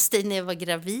att jag var hos dig när jag var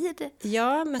gravid.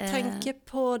 Ja, med tanke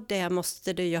på det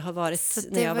måste du ju ha varit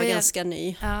när jag var ganska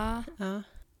ny.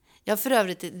 Ja, för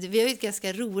övrigt, vi har ju ett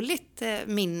ganska roligt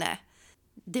minne.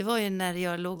 Det var ju när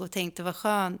jag låg och tänkte vad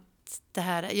skönt det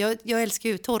här är. Jag älskar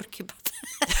ju torkpapper.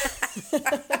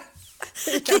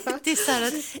 Det är så här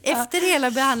att efter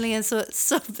hela behandlingen så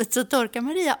torkar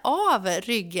Maria av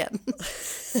ryggen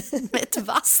med ett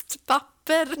vasst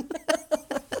papper.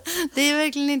 Det är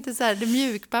verkligen inte så här, det är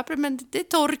mjukpapper, men det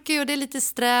torkar och det är lite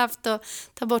strävt och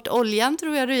tar bort oljan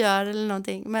tror jag du gör eller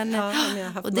någonting. Men,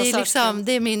 och det är liksom,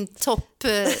 det är min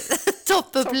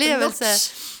toppupplevelse.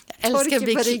 Jag älskar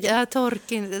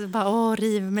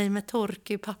riv mig med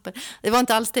tork i papper. Det var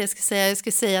inte alls det jag skulle säga. Jag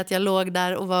skulle säga att jag låg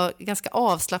där och var ganska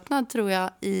avslappnad tror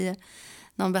jag i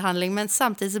någon behandling. Men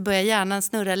samtidigt så började hjärnan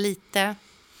snurra lite.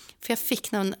 För jag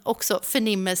fick någon också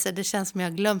förnimmelse. Det känns som jag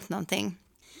har glömt någonting.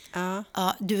 Ja,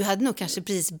 du hade nog kanske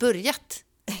precis börjat.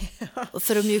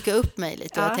 För att mjuka upp mig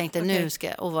lite. Och jag tänkte nu ska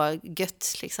jag vara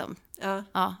gött liksom.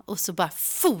 Ja, och så bara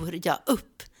for jag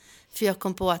upp. För jag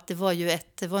kom på att det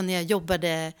var när jag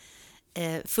jobbade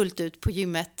fullt ut på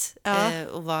gymmet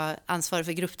och var ansvarig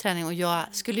för gruppträning. Och jag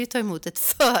skulle ju ta emot ett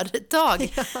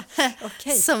företag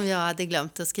som jag hade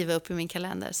glömt att skriva upp i min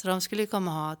kalender. Så de skulle ju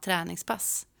komma och ha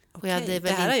träningspass. Och jag hade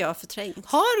det här har jag förträngt.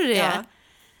 Har du det? Ja.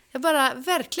 Jag bara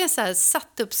verkligen så här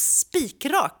satt upp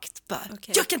spikrakt. Bara,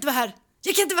 jag kan inte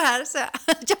vara här. Så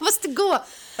jag måste gå.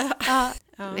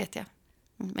 Vet jag.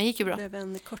 Men gick ju bra. Det blev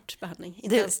en kort behandling.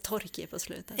 Inte ens tork på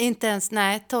slutet. Inte ens,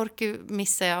 nej. Tork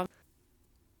missar jag.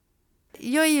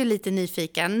 Jag är ju lite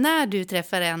nyfiken. När du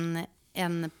träffar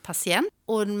en patient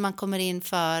och man kommer in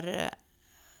för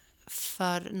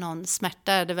någon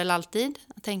smärta är det väl alltid,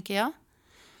 tänker jag.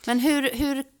 Men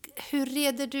hur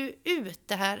reder du ut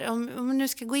det här? Om vi nu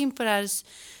ska gå in på det här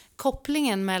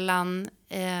kopplingen mellan...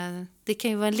 det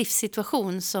kan ju vara en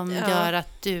livssituation som gör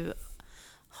att du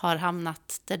har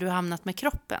hamnat där du har hamnat med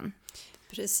kroppen.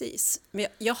 Precis. Men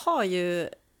jag har ju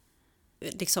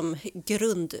liksom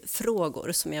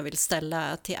grundfrågor som jag vill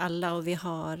ställa till alla och vi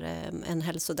har en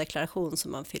hälsodeklaration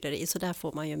som man fyller i så där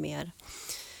får man ju mer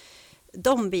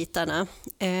de bitarna.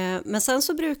 Men sen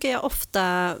så brukar jag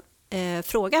ofta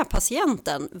fråga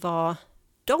patienten vad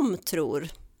de tror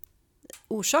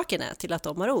orsaken är till att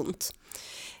de har ont.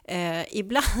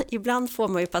 Ibland får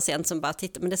man ju patient som bara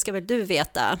tittar, men det ska väl du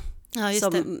veta. Ja,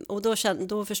 just det. Och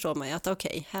då förstår man ju att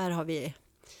okej, här har vi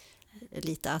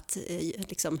lite att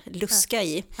liksom luska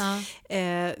i.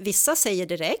 Vissa säger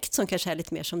direkt, som kanske är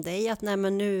lite mer som dig, att nej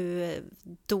men nu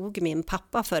dog min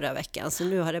pappa förra veckan så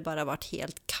nu har det bara varit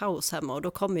helt kaos hemma och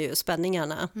då kommer ju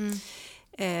spänningarna.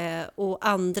 Och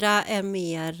andra är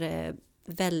mer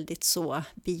väldigt så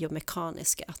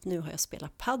biomekaniska, att nu har jag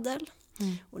spelat paddel.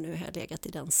 Och nu har jag legat i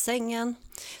den sängen.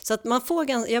 Så att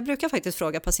jag brukar faktiskt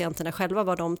fråga patienterna själva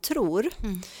vad de tror.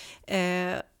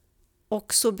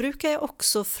 Och så brukar jag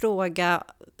också fråga,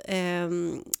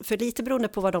 för lite beroende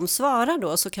på vad de svarar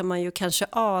då, så kan man ju kanske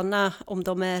ana om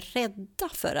de är rädda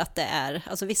för att det är,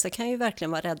 alltså vissa kan ju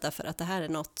verkligen vara rädda för att det här är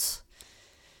något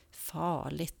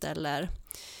farligt eller...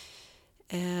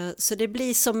 Så det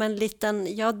blir som en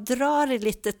liten, jag drar i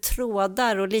lite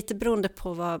trådar och lite beroende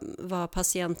på vad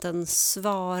patienten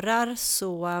svarar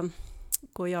så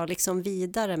går jag liksom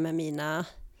vidare med mina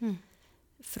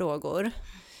frågor.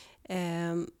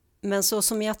 Men så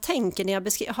som jag tänker när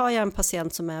jag har jag en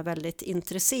patient som är väldigt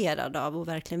intresserad av och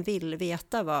verkligen vill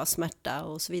veta vad smärta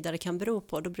och så vidare kan bero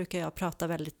på, då brukar jag prata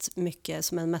väldigt mycket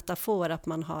som en metafor att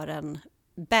man har en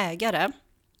bägare.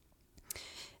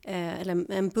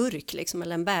 Eller en burk liksom,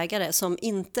 eller en bägare som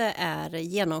inte är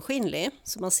genomskinlig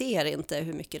så man ser inte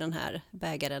hur mycket den här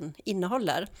bägaren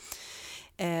innehåller.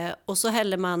 Och så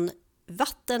häller man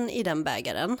vatten i den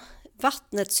bägaren.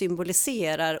 Vattnet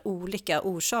symboliserar olika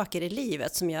orsaker i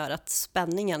livet som gör att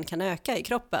spänningen kan öka i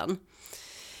kroppen.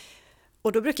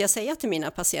 Och då brukar jag säga till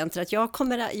mina patienter att jag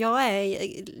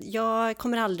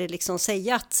kommer aldrig liksom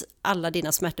säga att alla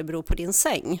dina smärtor beror på din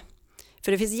säng.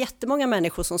 För det finns jättemånga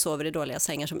människor som sover i dåliga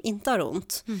sängar som inte har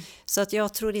ont. Så att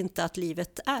jag tror inte att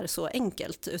livet är så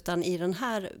enkelt. Utan i den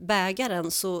här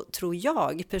bägaren så tror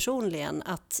jag personligen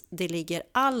att det ligger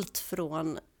allt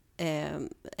från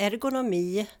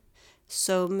ergonomi,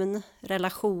 sömn,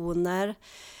 relationer,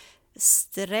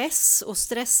 stress. Och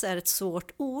stress är ett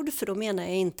svårt ord, för då menar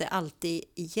jag inte alltid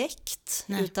jäkt,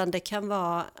 utan det kan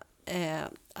vara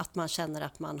att man känner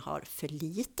att man har för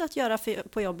lite att göra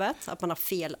på jobbet, att man har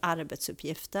fel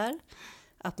arbetsuppgifter,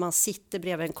 att man sitter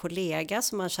bredvid en kollega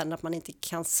som man känner att man inte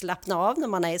kan slappna av när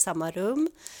man är i samma rum.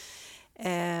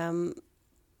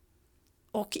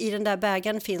 Och i den där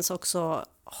bägaren finns också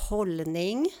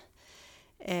hållning,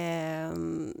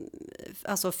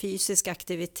 alltså fysisk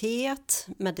aktivitet,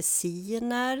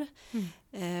 mediciner.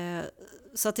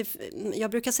 Så att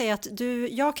jag brukar säga att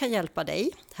jag kan hjälpa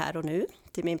dig här och nu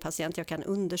till min patient. Jag kan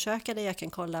undersöka dig, jag kan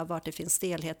kolla vart det finns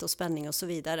stelhet och spänning och så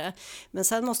vidare. Men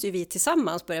sen måste ju vi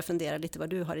tillsammans börja fundera lite vad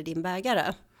du har i din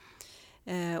bägare.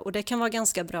 Och det kan vara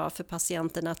ganska bra för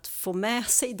patienten att få med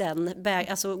sig den,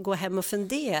 alltså gå hem och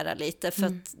fundera lite, för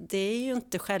att det är ju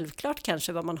inte självklart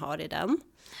kanske vad man har i den.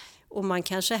 Och man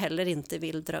kanske heller inte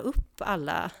vill dra upp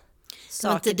alla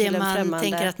saker till en främmande. Det är inte det man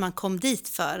tänker att man kom dit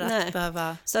för att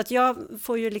behöva. Så att jag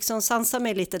får ju liksom sansa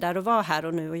mig lite där och vara här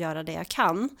och nu och göra det jag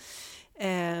kan.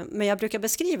 Men jag brukar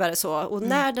beskriva det så. Och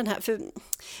när den här, för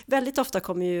väldigt ofta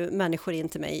kommer ju människor in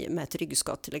till mig med ett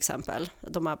ryggskott till exempel.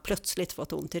 De har plötsligt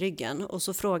fått ont i ryggen. Och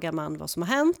så frågar man vad som har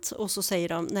hänt. Och så säger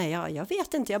de, nej jag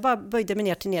vet inte. Jag bara böjde mig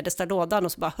ner till nedersta lådan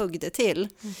och så bara högg det till.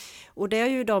 Och det har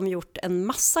ju de gjort en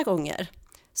massa gånger.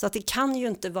 Så att det kan ju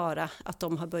inte vara att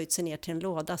de har böjt sig ner till en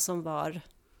låda som var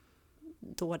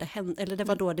då det hände, eller det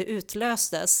var då det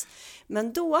utlöstes.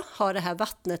 Men då har det här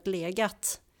vattnet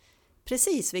legat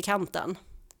precis vid kanten.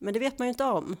 Men det vet man ju inte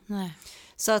om. Nej.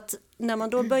 Så att när man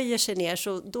då böjer sig ner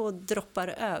så då droppar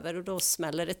det över och då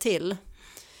smäller det till.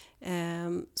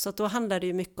 Så att då handlar det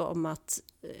ju mycket om att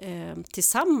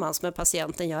tillsammans med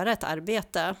patienten göra ett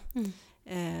arbete.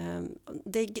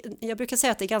 Jag brukar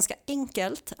säga att det är ganska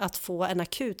enkelt att få en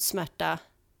akut smärta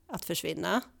att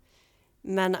försvinna.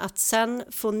 Men att sen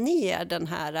få ner den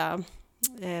här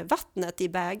vattnet i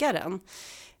bägaren,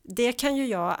 det kan ju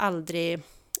jag aldrig.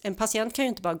 En patient kan ju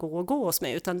inte bara gå hos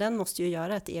mig, utan den måste ju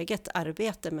göra ett eget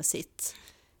arbete med sitt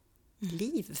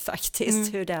liv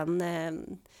faktiskt. Hur den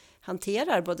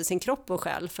hanterar både sin kropp och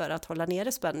själ för att hålla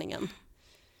nere spänningen.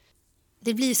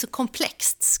 Det blir så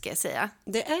komplext, ska jag säga.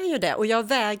 Det är ju det, och jag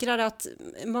vägrar att.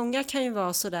 Många kan ju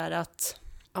vara så där att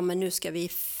ja, men nu ska vi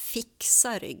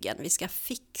fixa ryggen, vi ska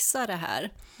fixa det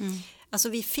här. Alltså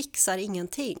vi fixar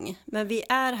ingenting, men vi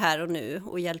är här och nu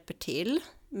och hjälper till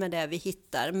med det vi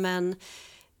hittar. Men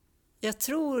jag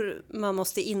tror man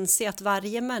måste inse att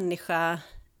varje människa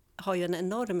har ju en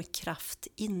enorm kraft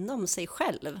inom sig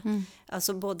själv.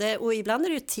 Alltså både, och ibland är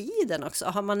det ju tiden också.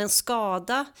 Har man en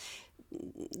skada,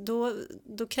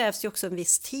 då krävs ju också en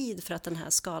viss tid för att den här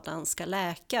skadan ska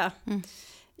läka.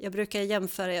 Jag brukar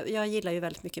jämföra, jag gillar ju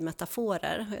väldigt mycket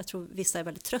metaforer, och jag tror vissa är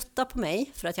väldigt trötta på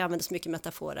mig för att jag använder så mycket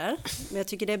metaforer. Men jag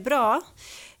tycker det är bra.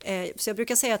 Så jag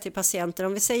brukar säga till patienter,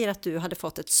 om vi säger att du hade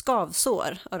fått ett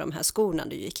skavsår av de här skorna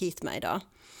du gick hit med idag.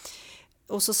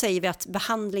 Och så säger vi att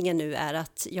behandlingen nu är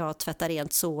att jag tvättar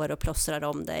rent sår och plåstrar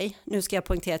om dig. Nu ska jag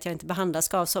poängtera att jag inte behandlar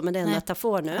skavsår, men det är en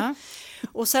metafor nu. Ja.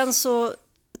 Och sen så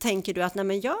tänker du att nej,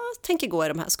 men jag tänker gå i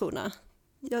de här skorna.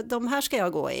 Ja, de här ska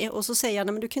jag gå i. Och så säger jag,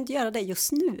 nej men du kan inte göra det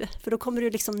just nu. För då kommer du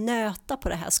liksom nöta på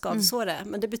det här skavsåret.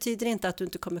 Men det betyder inte att du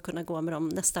inte kommer kunna gå med dem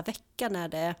nästa vecka när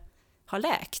det har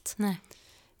läkt. Nej.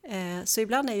 Så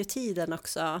ibland är ju tiden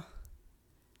också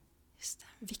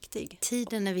viktig.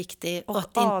 Tiden är viktig.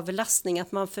 Och avlastning,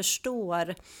 att man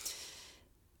förstår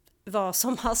vad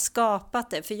som har skapat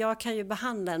det. För jag kan ju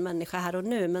behandla en människa här och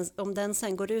nu, men om den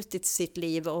sen går ut i sitt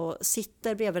liv och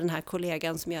sitter bredvid den här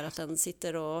kollegan som gör att den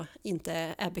sitter och inte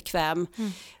är bekväm,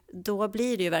 då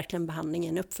blir det ju verkligen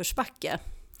behandlingen uppförsbacke.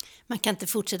 Man kan inte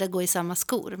fortsätta gå i samma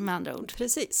skor, med andra ord.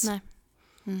 Precis. Nej.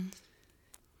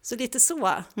 Så lite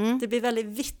så. Det blir väldigt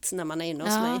vitt när man är inne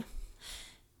hos mig.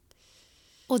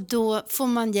 Och då får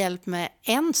man hjälp med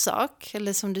en sak,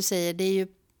 eller som du säger, det är ju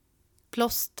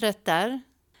plåstret där.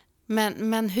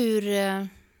 Men hur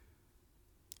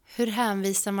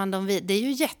hänvisar man dem vid? Det är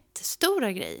ju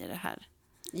jättestora grejer det här.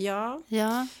 Ja.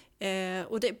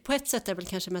 Och det, på ett sätt är väl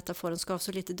kanske metaforen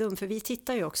skavsår lite dum, för vi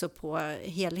tittar ju också på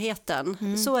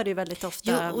helheten. Så är det ju väldigt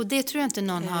ofta. Jo, och det tror jag inte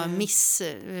någon har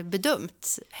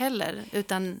missbedömt heller,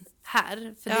 utan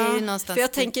här. För det är ju någonstans. För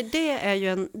jag tänker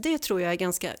det tror jag är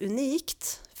ganska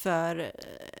unikt för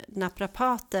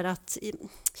naprapater, att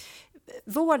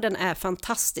vården är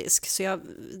fantastisk, så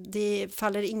det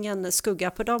faller ingen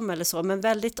skugga på dem eller så, men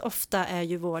väldigt ofta är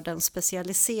ju vården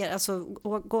specialiserad. Alltså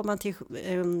går man till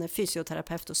en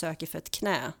fysioterapeut och söker för ett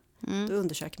knä, då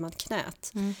undersöker man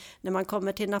knät. När man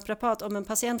kommer till naprapat, om en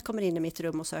patient kommer in i mitt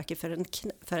rum och söker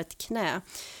för ett knä,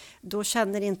 då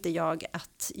känner inte jag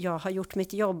att jag har gjort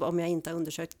mitt jobb om jag inte har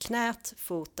undersökt knät,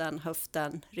 foten,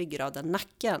 höften, ryggraden,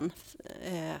 nacken.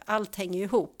 Allt hänger ju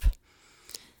ihop.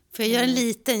 Får jag göra en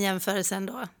liten jämförelse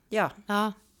ändå? Ja.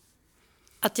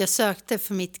 Att jag sökte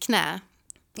för mitt knä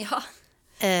Ja.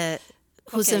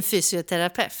 hos en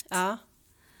fysioterapeut. Ja.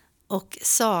 Och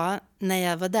sa när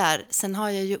jag var där, sen har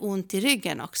jag ju ont i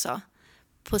ryggen också.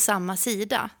 På samma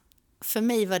sida. För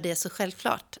mig var det så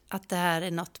självklart att det här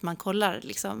är något man kollar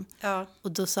liksom. Ja.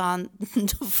 Och då sa han,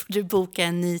 då får du boka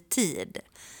en ny tid.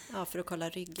 Ja, för att kolla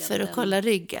ryggen. För att kolla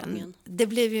ryggen. Gången. Det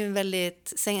blev ju en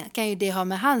väldigt, sen kan ju det ha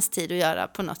med hans tid att göra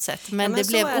på något sätt. Men, men det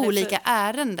blev det olika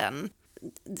ärenden.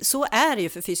 Så är det ju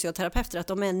för fysioterapeuter, att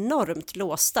de är enormt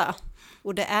låsta.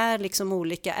 Och det är liksom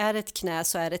olika, är ett knä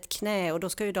så är det ett knä, och då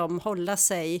ska ju de hålla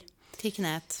sig Till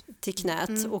knät.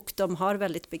 och de har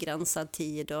väldigt begränsad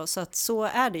tid, och så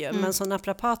är det ju. Men som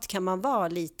naprapat kan man vara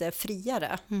lite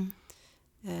friare.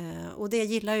 Och det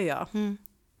gillar ju jag.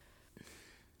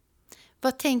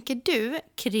 Vad tänker du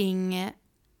kring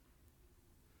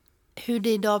hur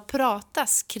det idag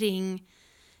pratas kring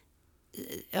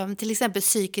till exempel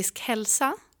psykisk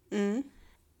hälsa?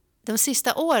 De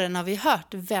sista åren har vi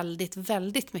hört väldigt,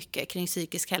 väldigt mycket kring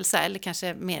psykisk hälsa, eller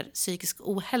kanske mer psykisk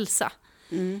ohälsa.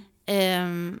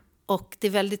 Och det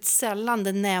är väldigt sällan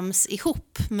det nämns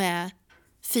ihop med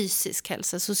fysisk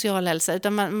hälsa, social hälsa,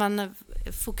 utan man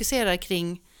fokuserar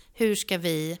kring hur ska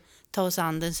vi ta oss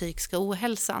an den psykiska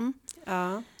ohälsan.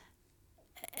 Ja.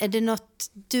 Är det något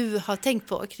du har tänkt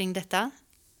på kring detta?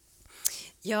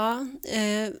 Ja,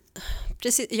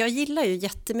 precis. Jag gillar ju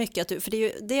jättemycket,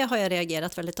 för det har jag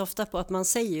reagerat väldigt ofta på, att man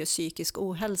säger ju psykisk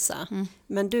ohälsa.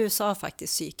 Men du sa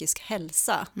faktiskt psykisk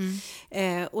hälsa.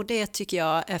 Och det tycker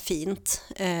jag är fint,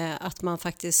 att man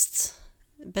faktiskt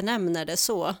benämner det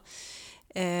så.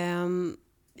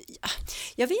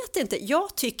 Jag vet inte,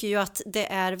 jag tycker ju att det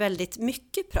är väldigt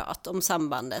mycket prat om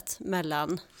sambandet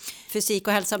mellan fysik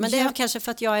och hälsa, men det är kanske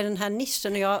för att jag är i den här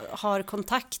nischen och jag har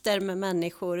kontakter med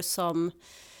människor som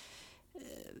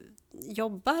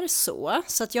jobbar så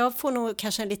att jag får nog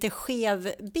kanske en lite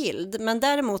skev bild. Men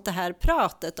däremot det här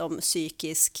pratet om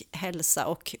psykisk hälsa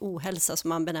och ohälsa som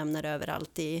man benämner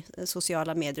överallt i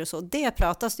sociala medier och så, det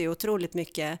pratas det ju otroligt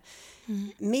mycket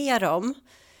mer om.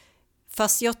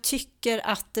 Fast jag tycker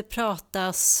att det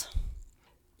pratas...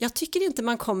 Jag tycker inte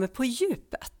man kommer på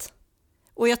djupet.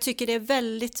 Och jag tycker det är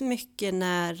väldigt mycket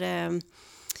när...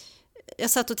 Jag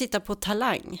satt och tittade på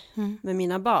Talang med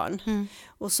mina barn.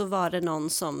 Och så var det någon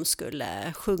som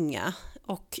skulle sjunga.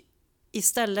 Och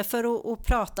istället för att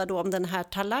prata då om den här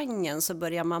talangen så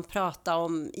börjar man prata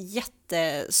om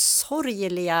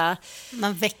jättesorgliga...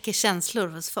 Man väcker känslor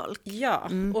hos folk. Ja,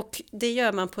 och det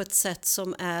gör man på ett sätt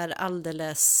som är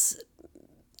alldeles...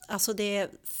 Alltså det är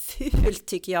fult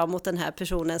tycker jag mot den här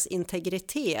personens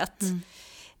integritet.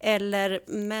 Eller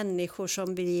människor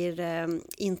som blir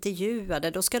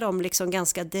intervjuade, då ska de liksom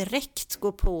ganska direkt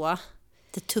gå på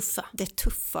det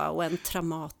tuffa och en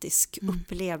traumatisk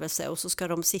upplevelse, och så ska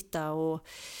de sitta och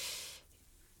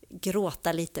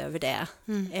gråta lite över det.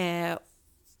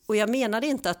 Och jag menar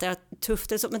inte att det är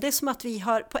tufft, men det är som att vi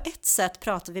har, på ett sätt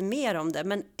pratar vi mer om det,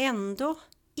 men ändå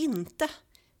inte.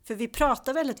 För vi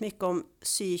pratar väldigt mycket om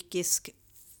psykisk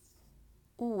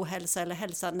ohälsa eller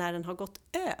hälsa när den har gått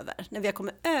över. När vi har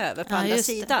kommit över på andra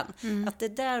sidan. Att det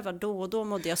där var då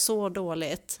mådde jag så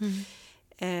dåligt.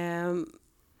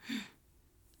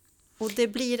 Och det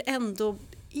blir ändå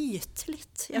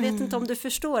ytligt. Jag vet inte om du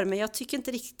förstår, men jag tycker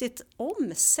inte riktigt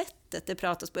om sättet det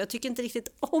pratas på. Jag tycker inte riktigt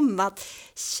om att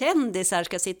kändisar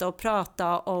ska sitta och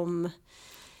prata om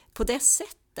på det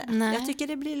sättet. Nej. Jag tycker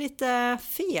det blir lite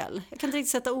fel. Jag kan inte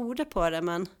riktigt sätta ord på det,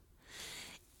 men...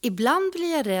 Ibland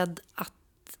blir jag rädd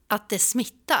att det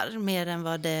smittar mer än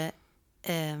vad det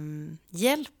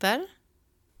hjälper.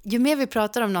 Ju mer vi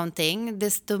pratar om någonting,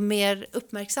 desto mer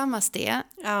uppmärksammas det.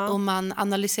 Och man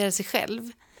analyserar sig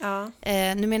själv.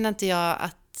 Nu menar inte jag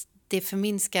att det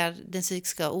förminskar den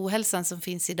psykiska ohälsan som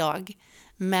finns idag.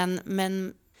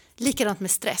 Men likadant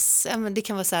med stress. Det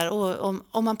kan vara så här,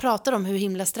 om man pratar om hur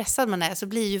himla stressad man är, så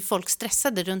blir ju folk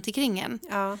stressade runt omkring en.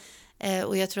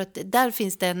 Och jag tror att där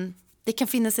finns det kan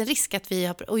finnas en risk att vi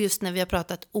har, och just när vi har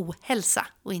pratat ohälsa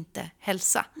och inte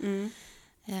hälsa.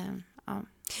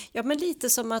 Ja, men lite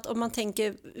som att om man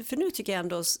tänker, för nu tycker jag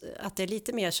ändå att det är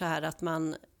lite mer så här att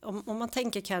man, om man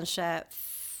tänker kanske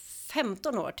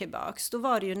 15 år tillbaks, då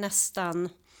var det ju nästan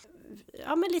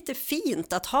men lite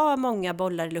fint att ha många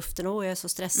bollar i luften. Jag är så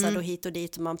stressad och hit och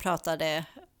dit, och man pratade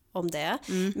om det.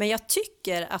 Men jag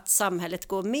tycker att samhället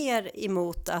går mer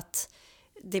emot att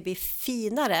det blir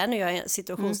finare, nu gör jag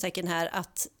situationstecken här,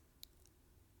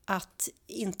 att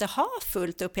inte ha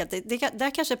fullt upp.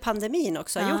 Där kanske pandemin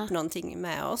också har gjort någonting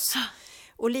med oss.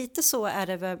 Och lite så är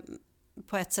det väl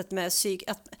på ett sätt med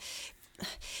att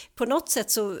på något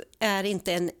sätt så är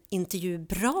inte en intervju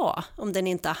bra om den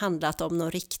inte har handlat om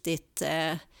något riktigt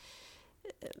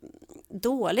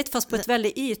dåligt, fast på ett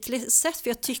väldigt ytligt sätt, för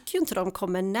jag tycker ju inte de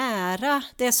kommer nära.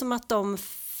 Det är som att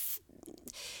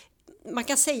man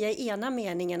kan säga i ena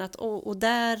meningen att och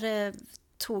där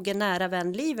tog en nära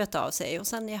vän livet av sig, och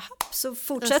sen så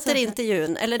fortsätter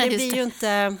intervjun, eller det blir ju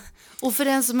inte... Och för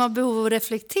den som har behov av att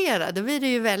reflektera, då blir det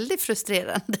ju väldigt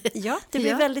frustrerande. Ja, det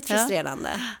blir väldigt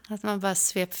frustrerande. Att man bara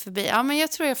sveper förbi. Ja, men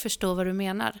jag tror jag förstår vad du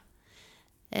menar.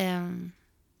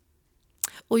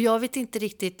 Och jag vet inte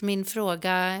riktigt, min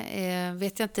fråga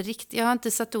vet jag inte riktigt. Jag har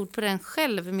inte satt ord på den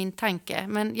själv, min tanke.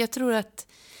 Men jag tror att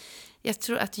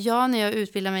när jag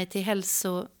utbildar mig till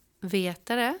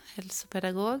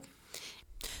hälsopedagog,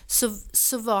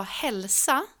 så var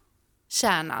hälsa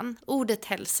kärnan, ordet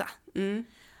hälsa.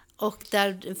 Och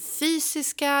där den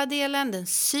fysiska delen, den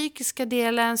psykiska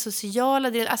delen, sociala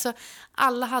delen, alltså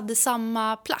alla hade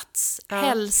samma plats. Ja.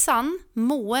 Hälsan,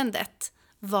 måendet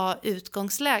var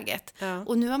utgångsläget. Ja.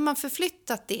 Och nu har man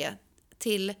förflyttat det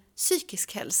till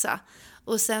psykisk hälsa.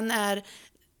 Och sen är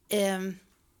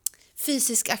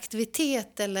fysisk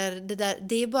aktivitet eller det där,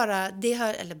 det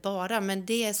är men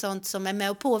det är sånt som är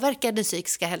med och påverkar den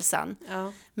psykiska hälsan.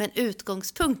 Ja. Men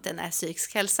utgångspunkten är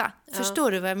psykisk hälsa. Ja.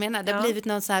 Förstår du vad jag menar? Det har blivit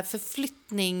någon så här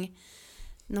förflyttning,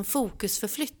 någon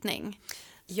fokusförflyttning.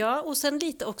 Ja, och sen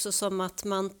lite också som att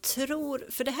man tror,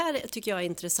 för det här tycker jag är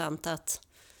intressant, att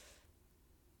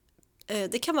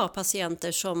det kan vara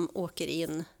patienter som åker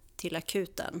in till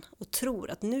akuten och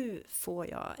tror att nu får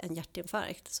jag en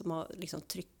hjärtinfarkt, som har liksom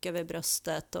tryck över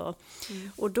bröstet,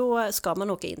 och då ska man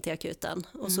åka in till akuten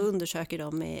och så undersöker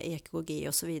de med EKG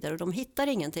och så vidare, och de hittar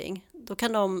ingenting. Då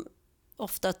kan de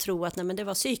ofta tro att nej, men det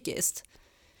var psykiskt.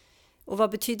 Och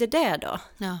vad betyder det då?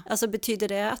 Ja. Alltså betyder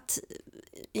det att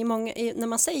när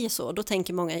man säger så, då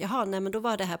tänker många, jaha, nej, men då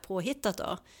var det här påhittat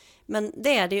då. Men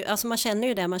det är det ju, alltså man känner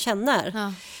ju det man känner.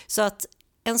 Ja. Så att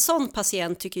en sån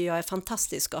patient tycker jag är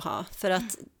fantastisk att ha, för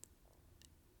att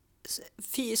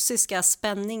fysiska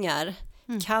spänningar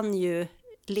kan ju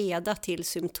leda till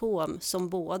symptom som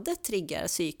både triggar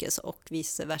psykiskt och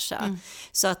vice versa.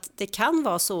 Så att det kan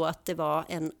vara så att det var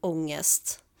en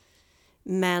ångest,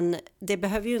 men det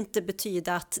behöver ju inte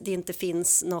betyda att det inte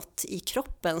finns något i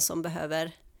kroppen som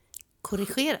behöver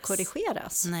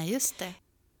korrigeras. Nej, just det.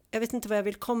 Jag vet inte vad jag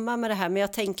vill komma med det här, men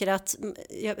jag tänker att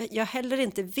jag heller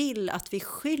inte vill att vi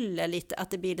skyller lite, att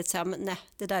det blir lite så här, nej,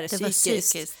 det där är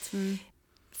psykiskt.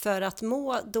 För att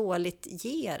må dåligt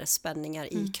ger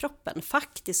spänningar i kroppen,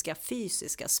 faktiska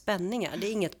fysiska spänningar. Det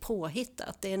är inget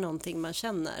påhittat, det är någonting man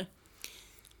känner.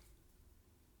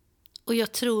 Och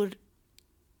jag tror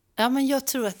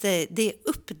att det är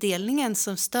uppdelningen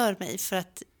som stör mig, för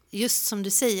att just som du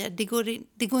säger,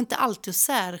 det går inte alltid att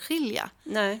särskilja.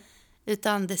 Nej.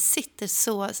 Utan det sitter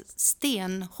så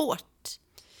stenhårt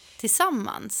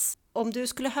tillsammans. Om du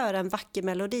skulle höra en vacker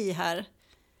melodi här,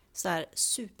 så här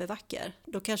supervacker,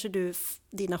 då kanske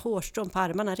dina hårstrån på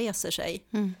armarna reser sig.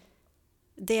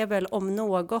 Det är väl om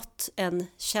något en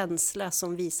känsla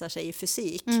som visar sig i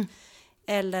fysik.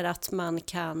 Eller att man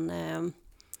kan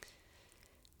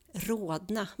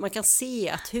rodna. Man kan se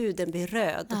att huden blir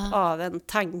röd av en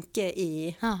tanke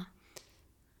i...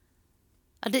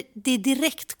 Ja, det är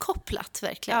direkt kopplat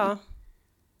verkligen. Ja.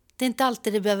 Det är inte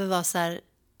alltid det behöver vara så här,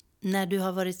 när du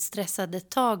har varit stressad ett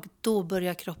tag, då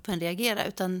börjar kroppen reagera,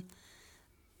 utan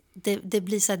det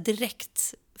blir så här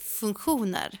direkt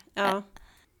funktioner. Ja.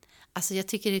 Alltså jag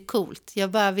tycker det är coolt.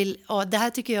 Jag bara vill, det här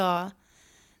tycker jag,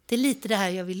 det är lite det här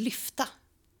jag vill lyfta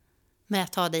med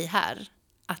att ha dig här.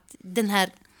 Att den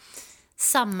här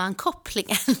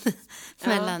sammankopplingen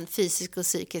mellan fysisk och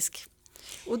psykisk.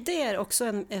 Och det är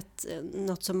också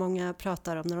något som många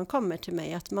pratar om när de kommer till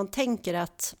mig. Att man tänker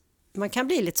att man kan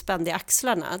bli lite spänd i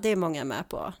axlarna. Det är många med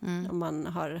på om man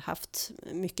har haft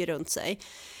mycket runt sig.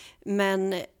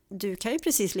 Men du kan ju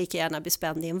precis lika gärna bli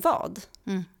spänd i en vad.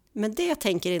 Men det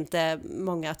tänker inte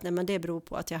många att nej, men det beror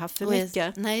på att jag har haft för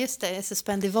mycket. Nej, just det. Jag är så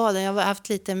spänd i vaden. Jag har haft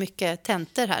lite mycket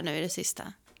tentor här nu i det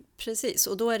sista. Precis,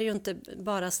 och då är det ju inte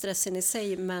bara stressen i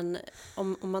sig, men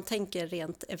om man tänker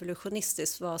rent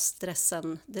evolutionistiskt, var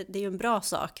stressen, det är ju en bra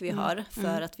sak vi har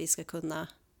för att vi ska kunna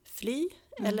fly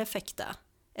eller fäkta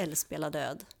eller spela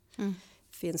död.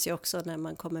 Finns ju också när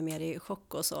man kommer mer i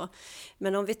chock och så.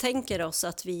 Men om vi tänker oss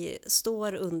att vi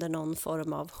står under någon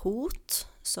form av hot,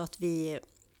 så att vi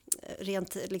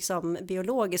rent liksom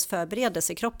biologiskt förbereder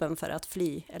sig kroppen för att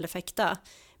fly eller fäkta,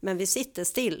 men vi sitter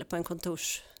still på en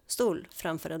kontorsstol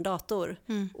framför en dator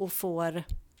och får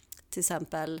till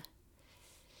exempel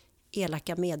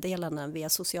elaka meddelanden via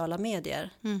sociala medier.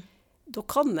 Då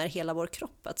kommer hela vår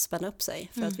kropp att spänna upp sig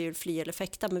för att vi vill fly eller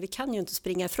fäkta. Men vi kan ju inte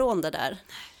springa ifrån det där.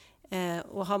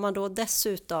 Och har man då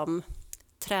dessutom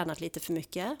tränat lite för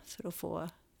mycket för att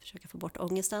försöka få bort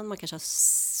ångesten, man kanske har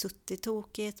suttit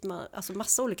tokigt, alltså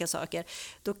massa olika saker.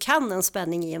 Då kan en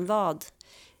spänning i en vad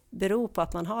bero på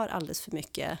att man har alldeles för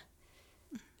mycket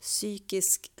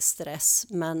psykisk stress,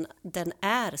 men den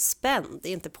är spänd, det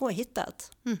är inte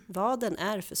påhittat. Vaden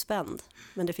är för spänd,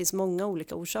 men det finns många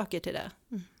olika orsaker till det.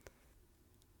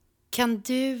 Kan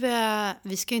du,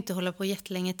 vi ska ju inte hålla på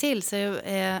jättelänge till, så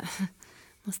jag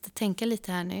måste tänka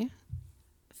lite här nu.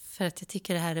 För att jag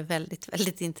tycker det här är väldigt,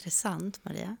 väldigt intressant,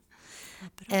 Maria.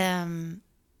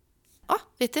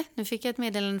 Vet du, nu fick jag ett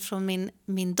meddelande från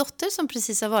min dotter som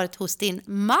precis har varit hos din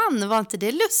man. Var inte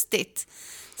det lustigt?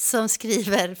 Som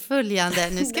skriver följande,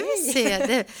 nu ska vi se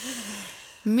det.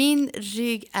 Min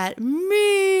rygg är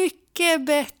mycket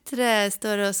bättre,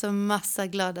 står det, och så massa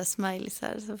glada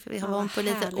smileysar. Så vi har varit på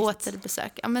lite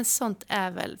återbesök. Ja, men sånt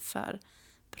är väl för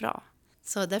bra.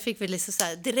 Så där fick vi liksom så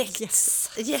här direkt.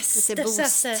 Yes, lite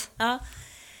boost. Ja.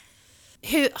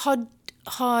 Hur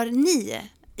har ni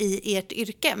i ert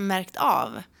yrke märkt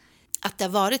av att det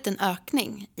har varit en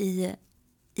ökning i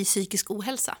psykisk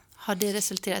ohälsa? Har det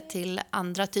resulterat till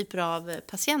andra typer av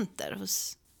patienter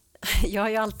hos? Jag har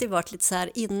ju alltid varit lite så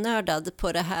här innördad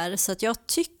på det här, så att det jag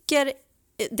tycker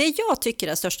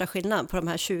är största skillnaden på de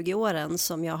här 20 åren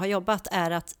som jag har jobbat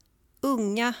är att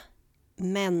unga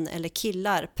män eller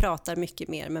killar pratar mycket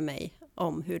mer med mig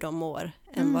om hur de mår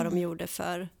än vad de gjorde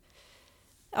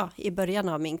i början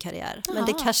av min karriär. Men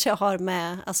det kanske har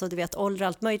med, alltså du vet, ålder och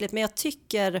allt möjligt, men jag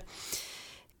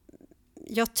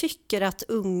tycker att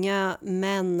unga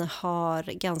män har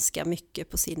ganska mycket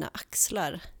på sina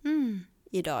axlar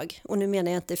idag. Och nu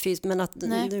menar jag inte fysiskt, men att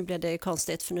nu blev det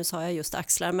konstigt för nu sa jag just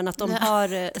axlar, men att de har...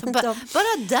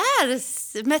 Bara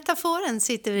där, metaforen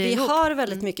sitter vi ihop. Vi har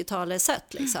väldigt mycket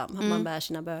talesätt liksom. Man bär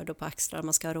sina bördor på axlar,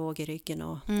 man ska ha råg i ryggen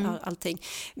och allting.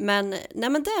 Men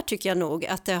där tycker jag nog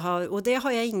att det har, och det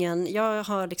har jag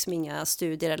har liksom inga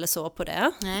studier eller så på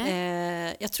det.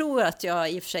 Jag tror att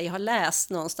jag i och för sig har läst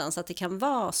någonstans att det kan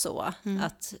vara så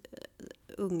att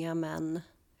unga män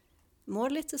mår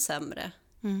lite sämre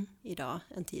idag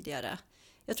än tidigare.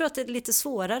 Jag tror att det är lite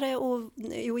svårare och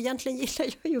egentligen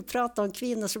gillar jag ju att prata om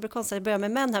kvinnor, så det blir konstigt att börja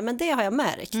med män här, men det har jag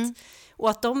märkt. Och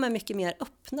att de är mycket mer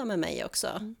öppna med mig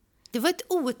också. Det var ett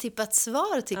otippat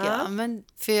svar tycker jag. Men,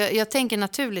 för jag tänker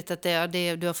naturligt att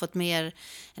du har fått mer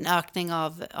en ökning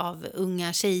av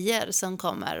unga tjejer som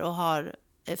kommer och har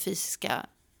fysiska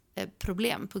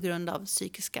problem på grund av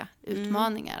psykiska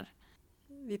utmaningar.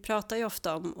 Vi pratar ju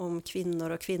ofta om kvinnor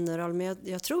och kvinnoroll, men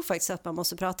jag tror faktiskt att man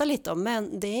måste prata lite om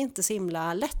män. Det är inte så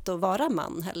himla lätt att vara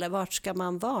man heller. Vart ska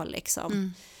man vara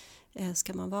liksom?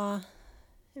 Ska man vara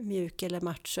mjuk eller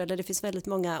macho? Eller det finns väldigt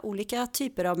många olika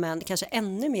typer av män, kanske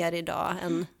ännu mer idag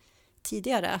än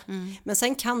tidigare. Men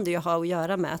sen kan det ju ha att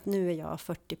göra med att nu är jag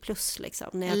 40 plus liksom.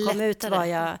 När jag kom ut var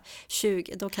jag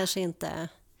 20, då kanske inte...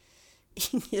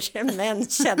 yngre män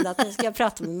kände att nu ska jag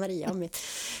prata med Maria om mitt.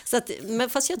 Så att, men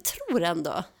fast jag tror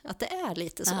ändå att det är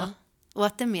lite så. Och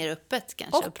att det är mer öppet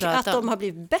kanske och att prata att de har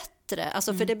blivit bättre.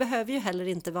 Alltså, för det behöver ju heller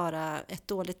inte vara ett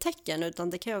dåligt tecken, utan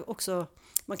det kan ju också,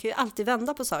 man kan ju alltid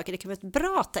vända på saker. Det kan vara ett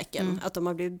bra tecken att de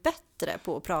har blivit bättre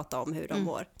på att prata om hur de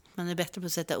mår. Man är bättre på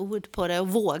att sätta ord på det och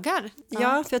vågar.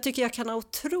 Ja, för jag tycker jag kan ha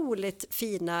otroligt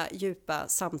fina, djupa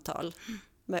samtal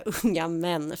med unga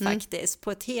män faktiskt,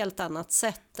 på ett helt annat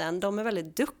sätt än de är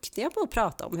väldigt duktiga på att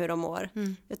prata om hur de mår.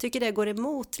 Jag tycker det går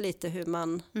emot lite hur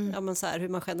man, hur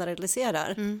man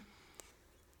generaliserar.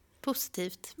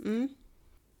 Positivt.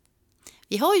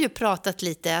 Vi har ju pratat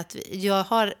lite att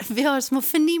vi har små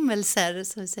förnimmelser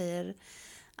som säger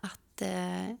att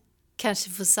kanske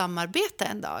få samarbeta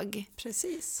en dag.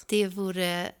 Precis. Det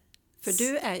vore...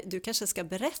 För du kanske ska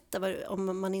berätta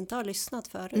om man inte har lyssnat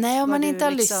förut. Nej, om man inte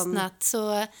har lyssnat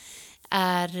så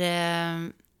är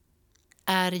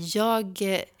jag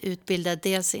utbildad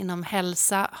dels inom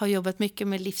hälsa, har jobbat mycket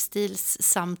med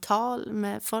livsstilssamtal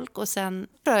med folk, och sen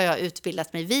har jag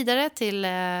utbildat mig vidare till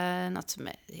något som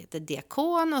heter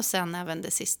diakon, och sen även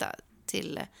det sista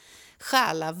till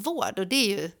själavård, och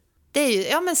det är ju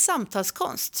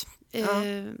samtalskonst.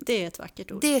 Det är ett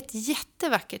vackert ord. Det är ett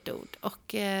jättevackert ord,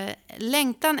 och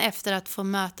längtan efter att få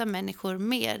möta människor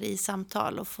mer i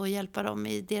samtal och få hjälpa dem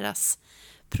i deras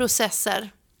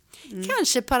processer.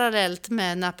 Kanske parallellt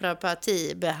med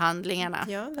naprapatibehandlingarna.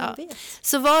 Ja, vem vet.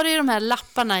 Så var det de här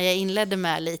lapparna jag inledde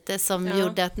med lite som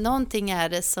gjorde att någonting är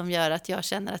det som gör att jag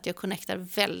känner att jag connectar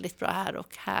väldigt bra här,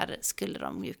 och här skulle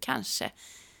de ju kanske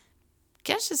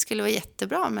kanske skulle vara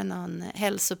jättebra med någon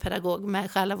hälsopedagog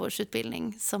med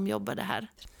själavårdsutbildning som jobbade här.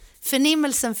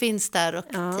 Förnimmelsen finns där och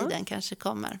tiden kanske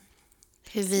kommer.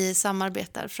 Hur vi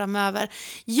samarbetar framöver.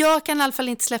 Jag kan i alla fall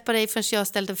inte släppa dig förrän jag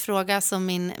ställt en fråga som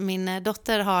min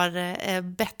dotter har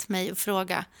bett mig att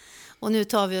fråga. Och nu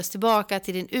tar vi oss tillbaka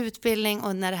till din utbildning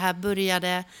och när det här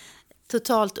började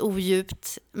totalt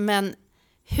odjupt. Men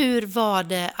hur var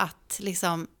det att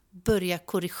liksom börja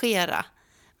korrigera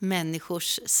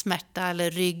människors smärta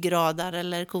eller ryggradar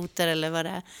eller kotor eller vad det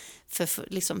är för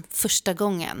liksom första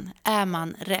gången? Är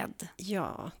man rädd?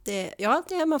 Ja, det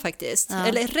är man faktiskt. Ja.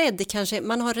 Eller rädd kanske,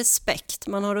 man har respekt,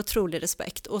 man har otrolig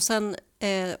respekt. Och sen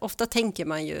ofta tänker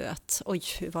man ju att oj,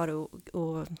 hur var det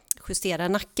att justera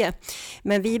nacke?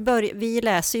 Men vi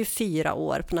läser ju 4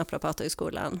 år på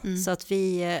Naprapathögskolan. Så att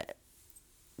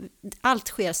allt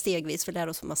sker stegvis. Vi lär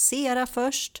oss att massera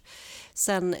först.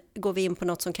 Sen går vi in på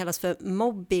något som kallas för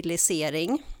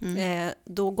mobilisering.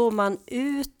 Då går man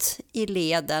ut i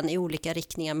leden i olika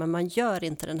riktningar, men man gör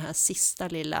inte den här sista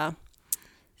lilla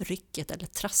rycket eller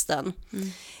trasten.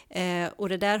 Och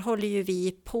det där håller ju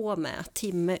vi på med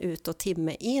timme ut och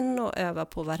timme in och öva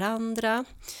på varandra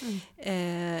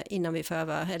innan vi får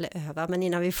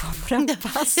innan vi får våra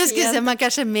pass. Jag skulle säga man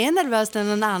kanske är mer nervös när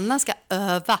någon annan ska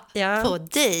öva på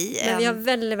dig. Men vi har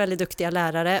väldigt, väldigt duktiga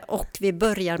lärare och vi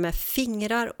börjar med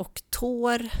fingrar och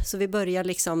tår. Så vi börjar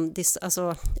liksom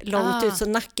långt ut, så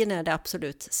nacken är det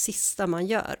absolut sista man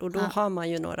gör. Och då har man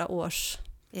ju några års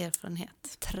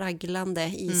erfarenhet, tragglande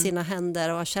i sina händer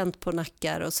och har känt på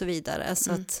nackar och så vidare.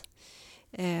 Så att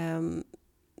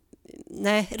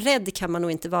nej, rädd kan man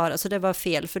nog inte vara, så det var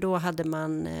fel, för då hade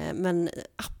man men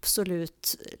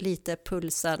absolut lite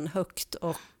pulsen högt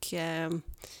och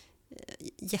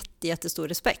jättestor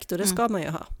respekt, och det ska man ju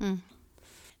ha.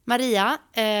 Maria,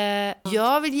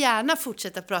 jag vill gärna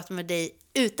fortsätta prata med dig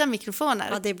utan mikrofoner.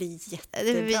 Ja, det blir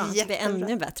jättebra. Det blir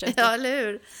ännu bättre. Ja, eller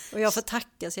hur? Och jag får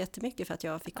tacka så jättemycket för att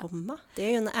jag fick komma. Det är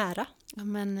ju en ära. Ja,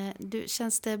 men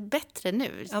känns det bättre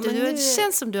nu? Ja, det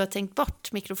känns som du har tänkt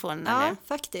bort mikrofonen. Ja, eller?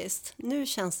 Faktiskt. Nu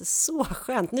känns det så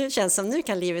skönt. Nu känns det som nu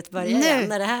kan livet börja igen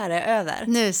när det här är över.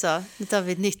 Nu tar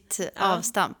vi ett nytt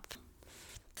avstamp.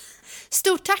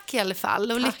 Stort tack i alla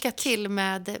fall, och lycka till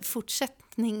med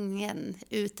fortsättningen,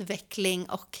 utveckling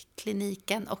och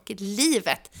kliniken och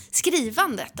livet.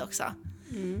 Skrivandet också.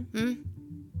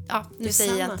 Ja, nu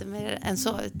säger jag inte mer än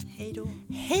så. Hej då.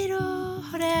 Hej då,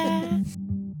 ha det!